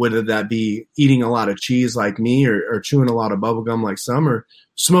 Whether that be eating a lot of cheese like me, or chewing a lot of bubble gum like some, or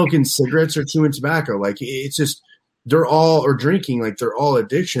smoking cigarettes or chewing tobacco. Like it's just, or drinking, like they're all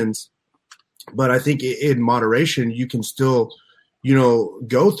addictions. But I think in moderation, you can still,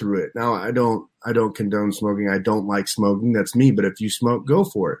 go through it. Now, I don't condone smoking. I don't like smoking. That's me. But if you smoke, go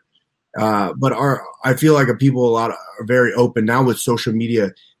for it. But I feel like people are very open now with social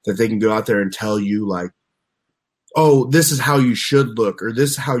media, that they can go out there and tell you like, oh, this is how you should look, or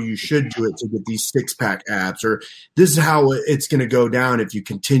this is how you should do it to get these 6-pack abs, or this is how it's going to go down if you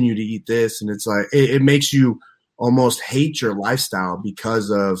continue to eat this. And it's like, it makes you almost hate your lifestyle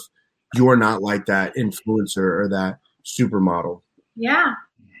because of you're not like that influencer or that supermodel. Yeah.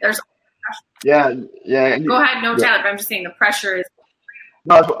 Yeah. Go ahead. No, Tyler, but I'm just saying the pressure is.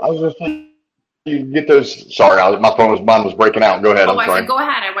 No, I was just saying, you get those. Sorry, mine was breaking out. Go ahead. I'm sorry. Said, go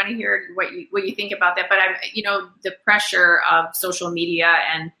ahead. I want to hear what you think about that. But the pressure of social media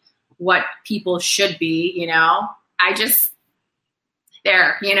and what people should be. I just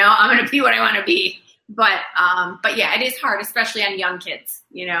I'm going to be what I want to be. But yeah, it is hard, especially on young kids,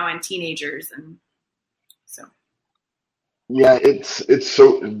 and teenagers, and so. Yeah,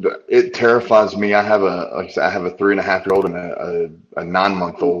 it terrifies me. I have a 3.5-year-old and a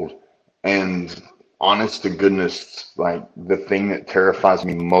 9-month-old. And honest to goodness, like the thing that terrifies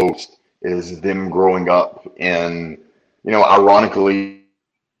me most is them growing up in, ironically,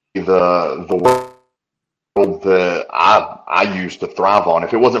 the world that I used to thrive on.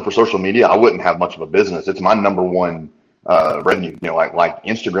 If it wasn't for social media, I wouldn't have much of a business. It's my number one revenue. Like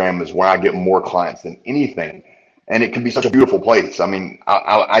Instagram is where I get more clients than anything, and it can be such a beautiful place. I mean,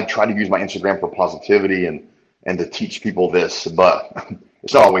 I try to use my Instagram for positivity and to teach people this, but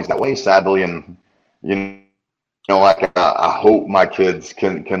it's not always that way, sadly. And, I hope my kids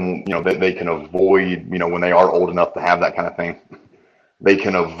can, that they can avoid, when they are old enough to have that kind of thing, they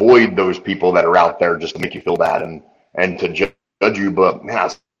can avoid those people that are out there just to make you feel bad and to judge you. But man, I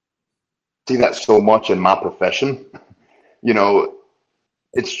see that so much in my profession.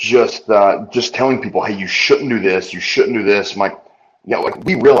 It's just telling people, hey, you shouldn't do this. You shouldn't do this. I'm like, yeah, like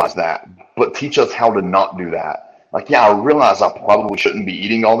we realize that, but teach us how to not do that. Like, yeah, I realize I probably shouldn't be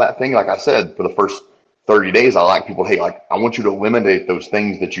eating all that thing. Like I said, for the first 30 days, I like people, hey, like, I want you to eliminate those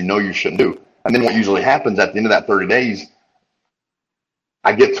things that you shouldn't do. And then what usually happens at the end of that 30 days,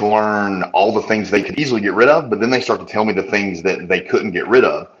 I get to learn all the things they could easily get rid of, but then they start to tell me the things that they couldn't get rid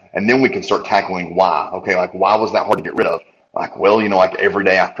of. And then we can start tackling why. Okay, like, why was that hard to get rid of? Like, well, like every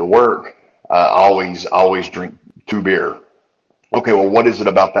day after work, I always drink 2 beer. Okay, well, what is it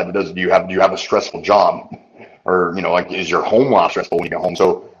about that does? Do you have a stressful job? Or, like, is your home life stressful when you get home?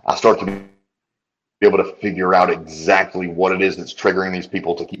 So I start to be able to figure out exactly what it is that's triggering these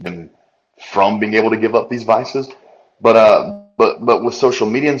people to keep them from being able to give up these vices. But with social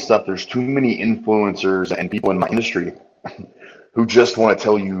media and stuff, there's too many influencers and people in my industry who just want to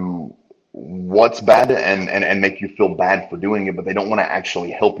tell you what's bad and make you feel bad for doing it, but they don't want to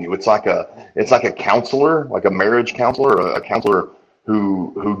actually help you. It's like a counselor, like a marriage counselor, or a counselor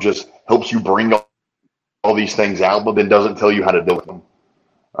who just helps you bring all these things out, but then doesn't tell you how to deal with them.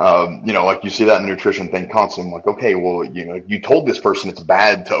 Like you see that in the nutrition thing constantly. I'm like, okay, well, you told this person it's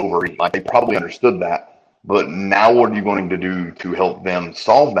bad to overeat. Like they probably understood that, but now what are you going to do to help them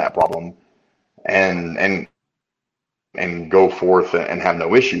solve that problem and go forth and have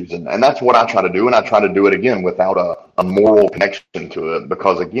no issues? And that's what I try to do. And I try to do it again without a moral connection to it,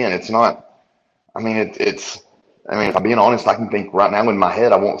 because again, it's not, if I'm being honest, I can think right now in my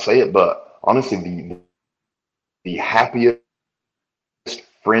head, I won't say it, but honestly, the happiest,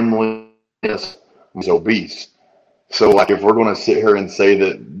 friendliest is obese. So like if we're going to sit here and say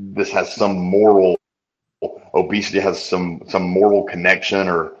that this has some moral obesity has some moral connection,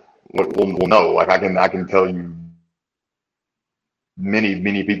 or well, no. Like I can tell you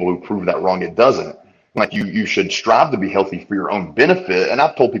many people who prove that wrong. It doesn't. Like you should strive to be healthy for your own benefit. And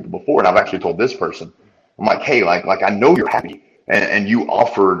I've told people before, and I've actually told this person, I'm like, hey, like I know you're happy, and you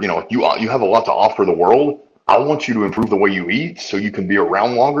offer, you have a lot to offer the world. I want you to improve the way you eat so you can be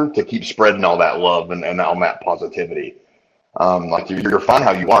around longer to keep spreading all that love and all that positivity. Like you're fine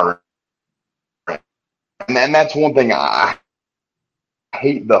how you are. And that's one thing I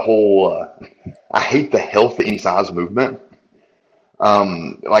hate I hate the health at any size movement.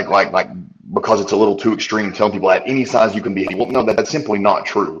 Like because it's a little too extreme telling people at any size you can be. Well, no, that's simply not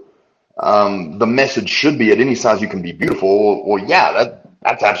true. The message should be at any size you can be beautiful. Well, yeah,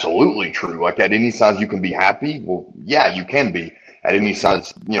 that's absolutely true. Like at any size you can be happy. Well, yeah, you can be. At any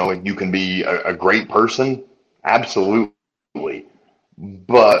size, you can be a great person. Absolutely.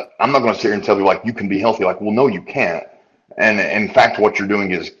 But I'm not going to sit here and tell you like you can be healthy. Like, well, no, you can't. And in fact, what you're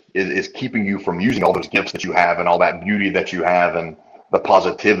doing is keeping you from using all those gifts that you have and all that beauty that you have and the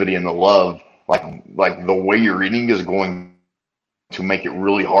positivity and the love. Like the way you're eating is going to make it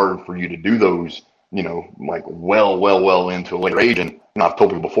really hard for you to do those, like well into a later age. And I've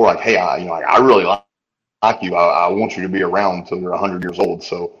told people before, like, hey, I really like you. I want you to be around until you're 100 years old.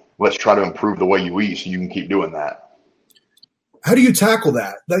 So let's try to improve the way you eat so you can keep doing that. How do you tackle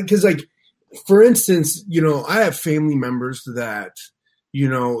that? Because, for instance, I have family members that,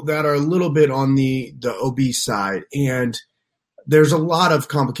 that are a little bit on the obese side, and there's a lot of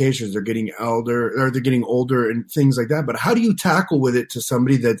complications. They're getting older and things like that. But how do you tackle with it to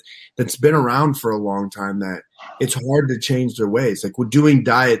somebody that's been around for a long time that it's hard to change their ways? Like, with doing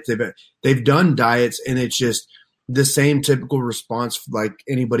diets, they've done diets, and it's just the same typical response like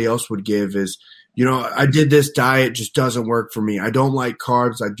anybody else would give is, I did this diet, just doesn't work for me. I don't like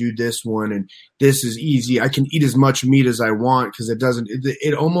carbs. I do this one, and this is easy. I can eat as much meat as I want because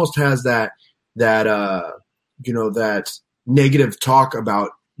it almost has that negative talk about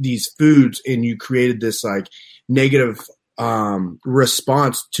these foods, and you created this like negative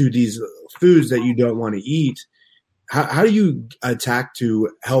response to these foods that you don't want to eat. How do you attack to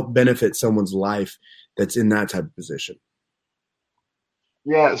help benefit someone's life that's in that type of position?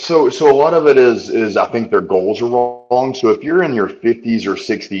 Yeah, so a lot of it is I think their goals are wrong. So if you're in your 50s or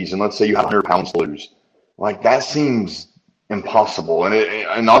 60s and let's say you have 100 pounds to lose, like that seems impossible.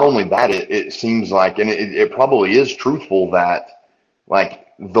 And not only that, it seems like, and it probably is truthful that like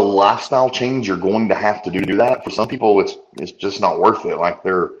the lifestyle change you're going to have to do that. For some people, it's just not worth it. Like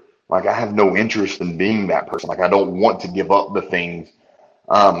I have no interest in being that person. Like I don't want to give up the things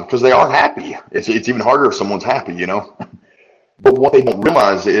because they are happy. It's even harder if someone's happy, But what they don't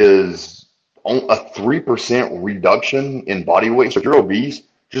realize is a 3% reduction in body weight. So if you're obese,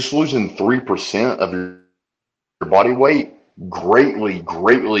 just losing 3% of your body weight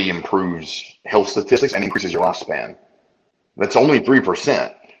greatly improves health statistics and increases your lifespan. That's only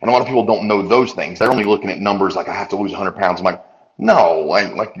 3%. And a lot of people don't know those things. They're only looking at numbers like I have to lose 100 pounds. I'm like, no,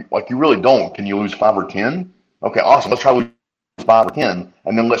 like you really don't. Can you lose 5 or 10? Okay, awesome. Let's try to lose 5 or 10,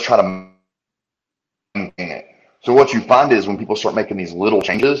 and then let's try to maintain it. So what you find is when people start making these little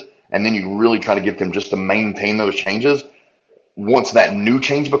changes and then you really try to get them just to maintain those changes, once that new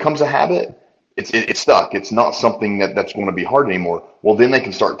change becomes a habit, it's stuck. It's not something that's going to be hard anymore. Well, then they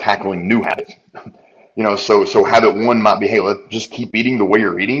can start tackling new habits. So habit one might be, hey, let's just keep eating the way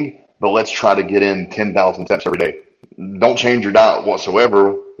you're eating, but let's try to get in 10,000 steps every day. Don't change your diet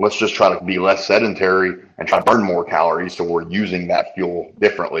whatsoever. Let's just try to be less sedentary and try to burn more calories so we're using that fuel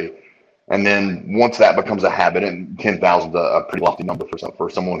differently. And then once that becomes a habit, and 10,000 is a pretty lofty number for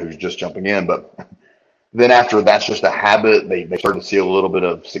someone who's just jumping in, but then after that's just a habit, they start to see a little bit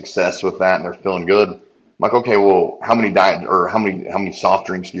of success with that and they're feeling good. I'm like, okay, well, how many soft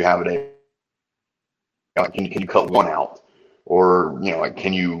drinks do you have a day? Like, can you cut one out? Or,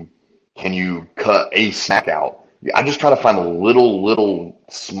 can you cut a snack out? I just try to find little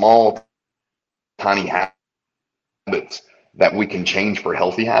small, tiny habits that we can change for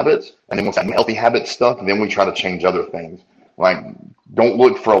healthy habits. And then once that healthy habit's stuck, then we try to change other things. Like, don't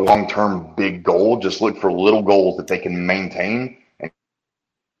look for a long-term big goal. Just look for little goals that they can maintain and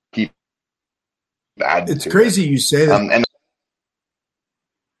keep adding. It's crazy you say that.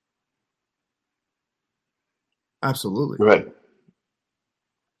 Absolutely. Go ahead.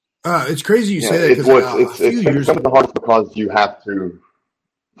 It's crazy you say that because it's the hardest because you have to.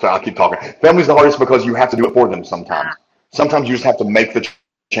 Sorry, I'll keep talking. Family's the hardest because you have to do it for them sometimes. Sometimes you just have to make the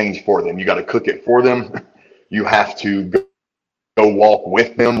change for them. You got to cook it for them. You have to go walk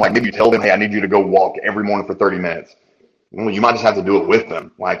with them. Like maybe you tell them, hey, I need you to go walk every morning for 30 minutes. well, you might just have to do it with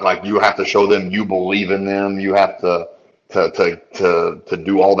them. Like you have to show them you believe in them. You have to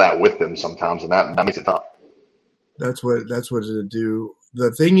do all that with them sometimes, and that makes it tough. That's what it'll do.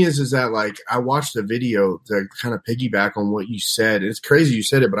 The thing is that like I watched a video to kind of piggyback on what you said. It's crazy you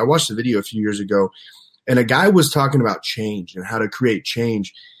said it, but I watched a video a few years ago, and a guy was talking about change and how to create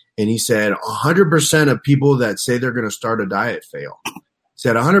change. And he said 100% of people that say they're going to start a diet fail. He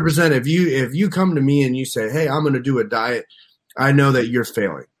said 100% if you come to me and you say, hey, I'm going to do a diet, I know that you're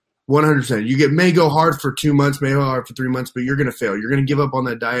failing. 100%. You may go hard for 2 months, may go hard for 3 months, but you're going to fail. You're going to give up on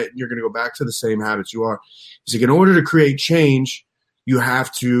that diet. And you're going to go back to the same habits you are. He's like, in order to create change, you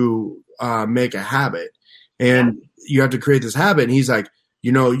have to make a habit, and you have to create this habit. And he's like,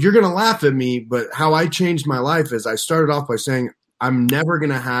 you're going to laugh at me, but how I changed my life is I started off by saying, I'm never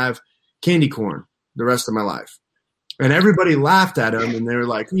going to have candy corn the rest of my life. And everybody laughed at him, and they were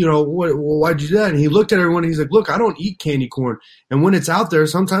like, why'd you do that? And he looked at everyone, and he's like, look, I don't eat candy corn. And when it's out there,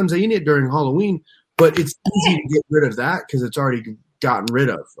 sometimes I eat it during Halloween, but it's easy to get rid of that because it's already gotten rid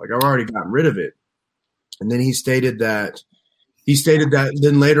of. Like, I've already gotten rid of it. And then he stated that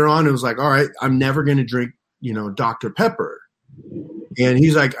then later on, it was like, all right, I'm never going to drink, Dr. Pepper. And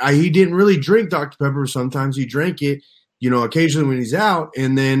he's like, he didn't really drink Dr. Pepper. Sometimes he drank it, occasionally when he's out.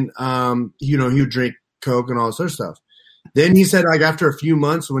 And then, he would drink Coke and all this other stuff. Then he said, like, after a few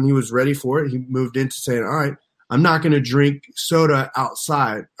months when he was ready for it, he moved into saying, all right, I'm not going to drink soda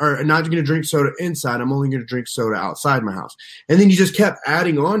outside, or not going to drink soda inside. I'm only going to drink soda outside my house. And then he just kept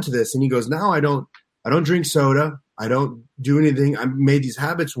adding on to this. And he goes, now I don't drink soda. I don't do anything. I made these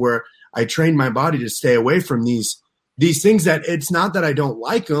habits where I trained my body to stay away from these things that it's not that I don't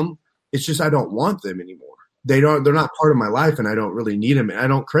like them. It's just I don't want them anymore. They're not part of my life, and I don't really need them, and I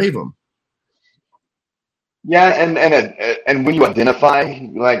don't crave them. Yeah, and when you identify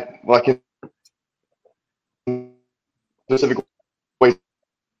like in specific ways,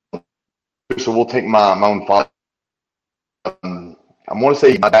 so we'll take my own father. I want to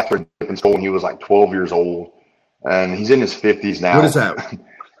say my dad started in school when he was like 12 years old, and he's in his 50s now. What is that?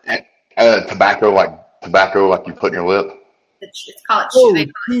 Tobacco, like you put in your lip. It's called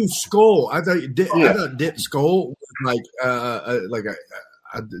chew skull. I thought dip skull was like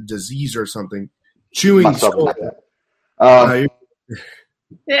a disease or something. Chewing skull. Like that.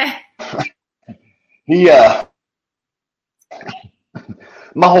 Yeah. He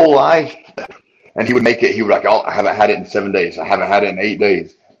my whole life, and he would make it. He would like, oh, I haven't had it in 7 days. I haven't had it in 8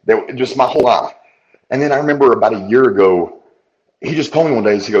 days. Just my whole life. And then I remember about a year ago, he just told me one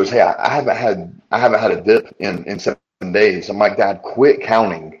day. He goes, "Hey, I haven't had a dip in 7 days." I'm like, "Dad, quit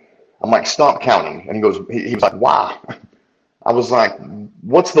counting." I'm like, "Stop counting." And he goes, he was like, "Why?" I was like,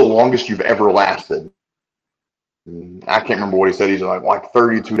 "What's the longest you've ever lasted?" I can't remember what he said. He's like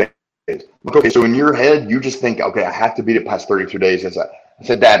 32 days. Like, okay, so in your head, you just think, okay, I have to beat it past 32 days. I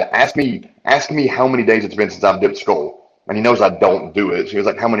said, "Dad, ask me how many days it's been since I've dipped skull." And he knows I don't do it. So he was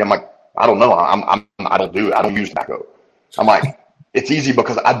like, "How many?" I'm like, "I don't know. I don't do it. I don't use tobacco." I'm like, it's easy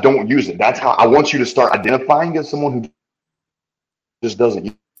because I don't use it. That's how I want you to start identifying as someone who just doesn't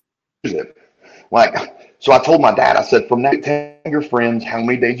use it. Like, so I told my dad, I said, from now, tell your friends how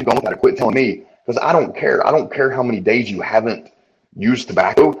many days you've gone without it. Quit telling me, because I don't care. I don't care how many days you haven't used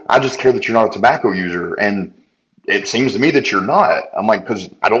tobacco. I just care that you're not a tobacco user. And it seems to me that you're not. I'm like, because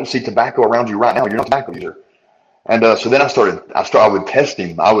I don't see tobacco around you right now. You're not a tobacco user. And so then I would test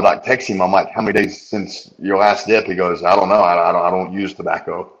him. I would like text him. I'm like, "How many days since your last dip?" He goes, "I don't know. I don't use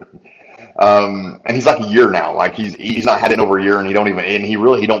tobacco." And he's like a year now. Like he's not had it in over a year, and he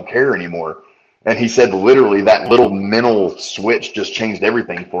don't care anymore. And he said literally that little mental switch just changed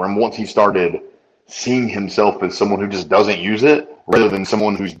everything for him once he started seeing himself as someone who just doesn't use it rather than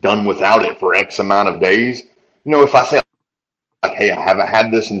someone who's done without it for X amount of days. If I say like, "Hey, I haven't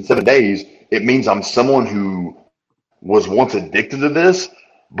had this in 7 days," it means I'm someone who was once addicted to this,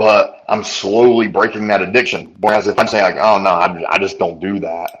 but I'm slowly breaking that addiction. Whereas if I'm saying like, "Oh no, I just don't do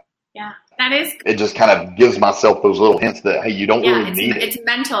that." Yeah, that is. It just kind of gives myself those little hints that, hey, you don't really need it. It's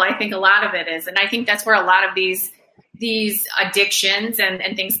mental. I think a lot of it is, and I think that's where a lot of these addictions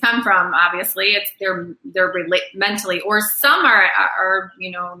and things come from. Obviously, they're mentally, or some are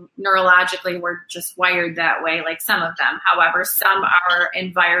neurologically we're just wired that way. Like some of them, however, some are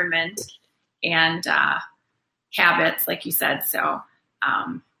environment and habits, like you said. So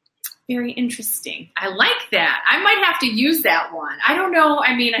very interesting. I like that. I might have to use that one. I don't know.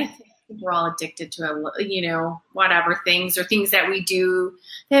 I mean, I think we're all addicted to whatever things or things that we do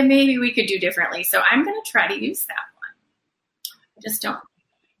that maybe we could do differently. So I'm going to try to use that one. I just don't.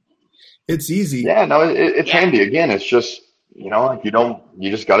 It's easy. Yeah, no, it's handy. Again, it's just, like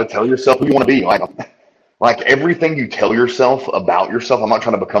you just got to tell yourself who you want to be. Like like everything you tell yourself about yourself, I'm not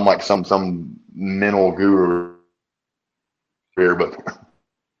trying to become like some mental guru here, but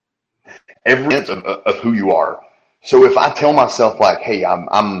every sense of who you are. So if I tell myself like, hey,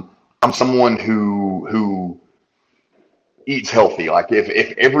 I'm someone who eats healthy. Like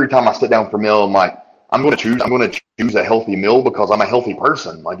if every time I sit down for a meal, I'm like, I'm going to choose a healthy meal because I'm a healthy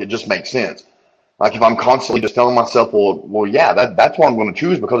person. Like it just makes sense. Like if I'm constantly just telling myself, well, yeah, that's what I'm going to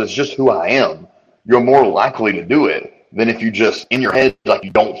choose because it's just who I am. You're more likely to do it than if you just in your head, like you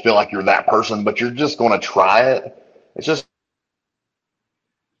don't feel like you're that person, but you're just going to try it. It's just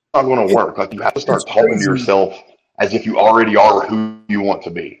not going to work. Like you have to start talking to yourself as if you already are who you want to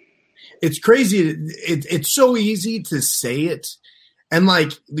be. It's crazy. It's so easy to say it. And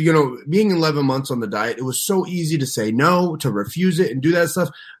like, you know, being 11 months on the diet, it was so easy to say no, to refuse it and do that stuff.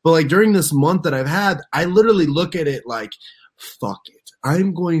 But like during this month that I've had, I literally look at it like, fuck it.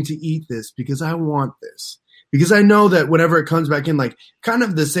 I'm going to eat this because I want this. Because I know that whenever it comes back in, like kind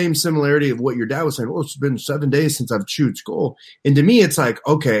of the same similarity of what your dad was saying, oh, it's been 7 days since I've chewed Skull. And to me, it's like,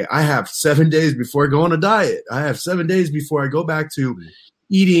 okay, I have 7 days before I go on a diet. I have 7 days before I go back to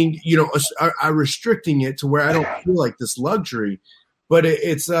eating, you know, I'm restricting it to where I don't feel like this luxury. But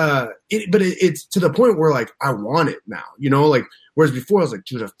it's to the point where like I want it now, you know, like whereas before I was like,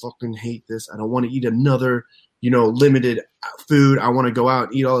 dude, I fucking hate this. I don't want to eat another, you know, limited food. I want to go out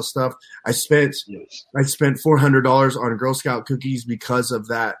and eat all this stuff. I spent $400 on Girl Scout cookies because of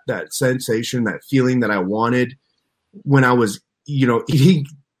that sensation, that feeling that I wanted when I was, you know, eating.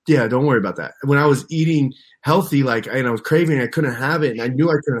 Yeah, don't worry about that. When I was eating healthy, like and I was craving, I couldn't have it, and I knew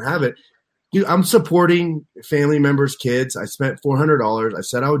I couldn't have it. Dude, I'm supporting family members' kids. I spent $400. I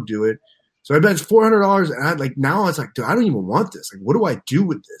said I would do it. So I bet it's $400. And I like now it's like, dude, I don't even want this. Like, what do I do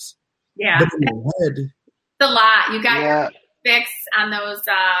with this? Yeah. But in my head, it's a lot. You got your fix on those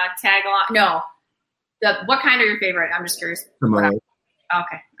tag along. No. What kind are your favorite? I'm just curious. Okay. All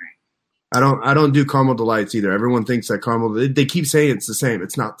right. I don't do caramel delights either. Everyone thinks that caramel, they keep saying it's the same.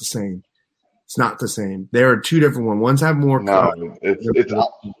 It's not the same. It's not the same. There are two different ones. Ones have more. No, it's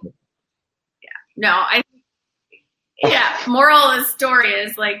No, moral of the story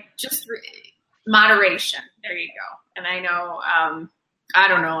is like just moderation. There you go. And I know, I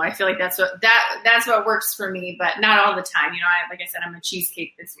don't know. I feel like that's what works for me, but not all the time. You know, like I said, I'm a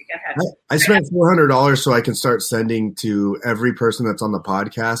cheesecake this week. I spent $400 so I can start sending to every person that's on the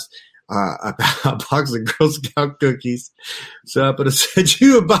podcast a box of Girl Scout cookies. So I'm going to send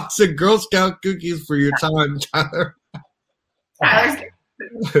you a box of Girl Scout cookies for your time, Tyler.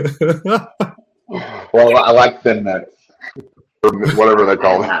 Well, I like Thin Mints, or whatever they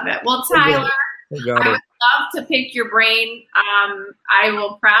call it. I love it. Well, Tyler, I would love to pick your brain. I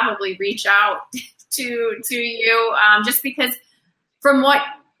will probably reach out to you just because from what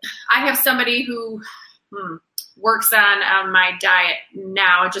I have somebody who works on my diet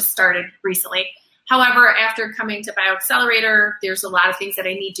now, just started recently. However, after coming to BioAccelerator, there's a lot of things that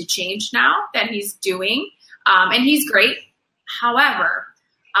I need to change now that he's doing, and he's great. However,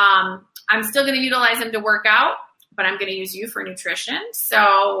 I'm still going to utilize him to work out, but I'm going to use you for nutrition.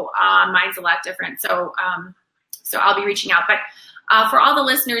 So mine's a lot different. So I'll be reaching out. But for all the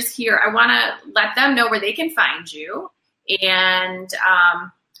listeners here, I want to let them know where they can find you and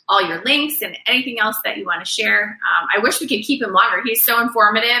all your links and anything else that you want to share. I wish we could keep him longer. He's so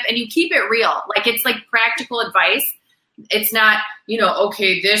informative, and you keep it real. Like it's like practical advice. It's not,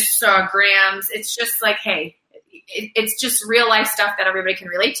 okay, this grams. It's just like, hey, it's just real life stuff that everybody can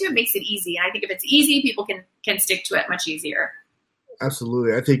relate to. It makes it easy. And I think if it's easy, people can stick to it much easier.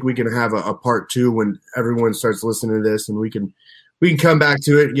 Absolutely. I think we can have a part 2 when everyone starts listening to this, and we can come back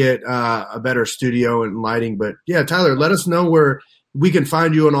to it and get a better studio and lighting. But yeah, Tyler, let us know where we can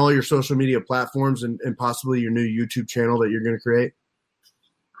find you on all your social media platforms and possibly your new YouTube channel that you're going to create.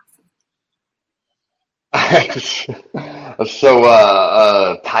 So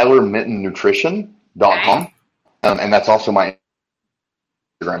TylerMintonNutrition.com. And that's also my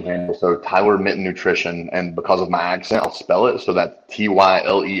Instagram handle. So Tyler Minton Nutrition. And because of my accent, I'll spell it. So that's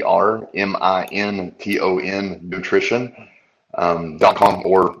TylerMinton Nutrition.com,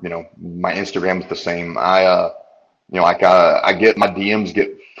 or, my Instagram is the same. I get my DMs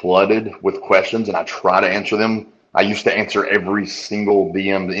get flooded with questions, and I try to answer them. I used to answer every single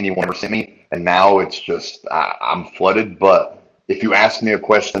DM that anyone ever sent me. And now it's just, I'm flooded. But if you ask me a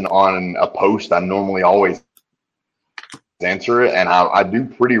question on a post, I normally always answer it, and I do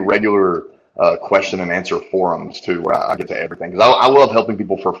pretty regular question and answer forums too, where I get to everything, because I love helping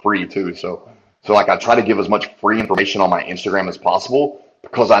people for free too. So like I try to give as much free information on my Instagram as possible,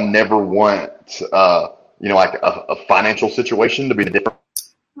 because I never want like a financial situation to be the difference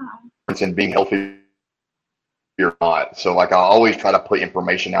in being healthy or not. So like I always try to put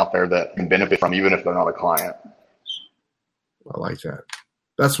information out there that can benefit from, even if they're not a client. I like that.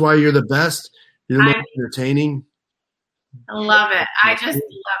 That's why you're the best. You're the most entertaining. I love it. I just love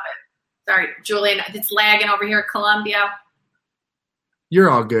it. Sorry, Julian, it's lagging over here at Columbia. You're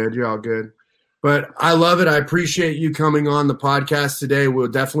all good. You're all good. But I love it. I appreciate you coming on the podcast today. We'll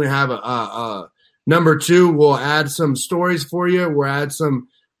definitely have a number 2. We'll add some stories for you. We'll add some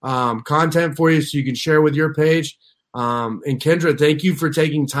content for you so you can share with your page. And Kendra, thank you for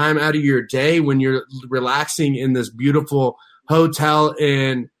taking time out of your day when you're relaxing in this beautiful hotel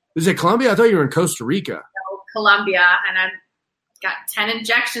in, is it Colombia? I thought you were in Costa Rica. No, Colombia. And I've got 10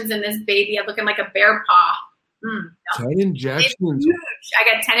 injections in this baby. I'm looking like a bear paw. 10 injections? It's huge.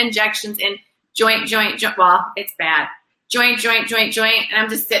 I got 10 injections in joint. Well, it's bad. Joint. And I'm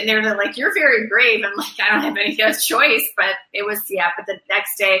just sitting there like, you're very brave. I'm like, I don't have any other choice. But it was, but the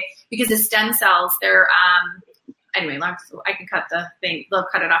next day, because the stem cells, they're, anyway, I can cut the thing. They'll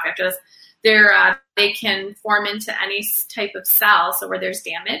cut it off after this. They can form into any type of cell, so where there's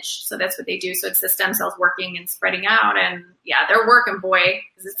damage. So that's what they do. So it's the stem cells working and spreading out. And they're working, boy,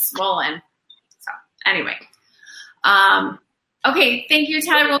 because it's swollen. So anyway. Okay, thank you,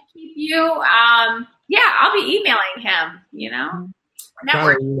 Tyler. We'll keep you. I'll be emailing him,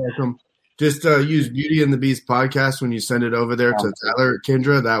 Tyler, you're welcome. Just use Beauty and the Beast podcast when you send it over there to Tyler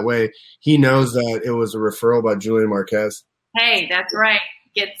Kendra. That way he knows that it was a referral by Julian Marquez. Hey, that's right.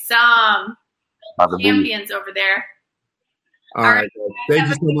 Get some champions over there. All right. Thank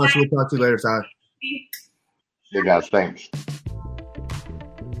you so much. We'll talk to you later, Tyler. Hey, guys. Thanks.